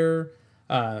by there.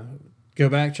 Go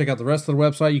back, check out the rest of the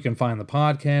website. You can find the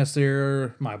podcast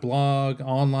there, my blog,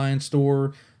 online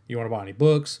store. You want to buy any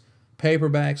books,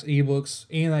 paperbacks, ebooks,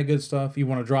 any of that good stuff. You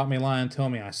want to drop me a line and tell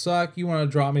me I suck. You want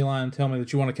to drop me a line and tell me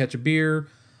that you want to catch a beer.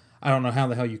 I don't know how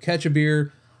the hell you catch a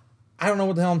beer. I don't know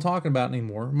what the hell I'm talking about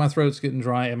anymore. My throat's getting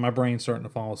dry and my brain's starting to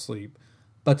fall asleep.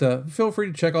 But feel free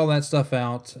to check all that stuff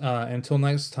out. Until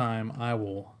next time, I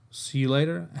will see you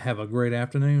later. Have a great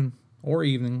afternoon or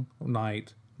evening or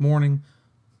night, morning,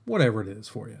 whatever it is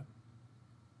for you.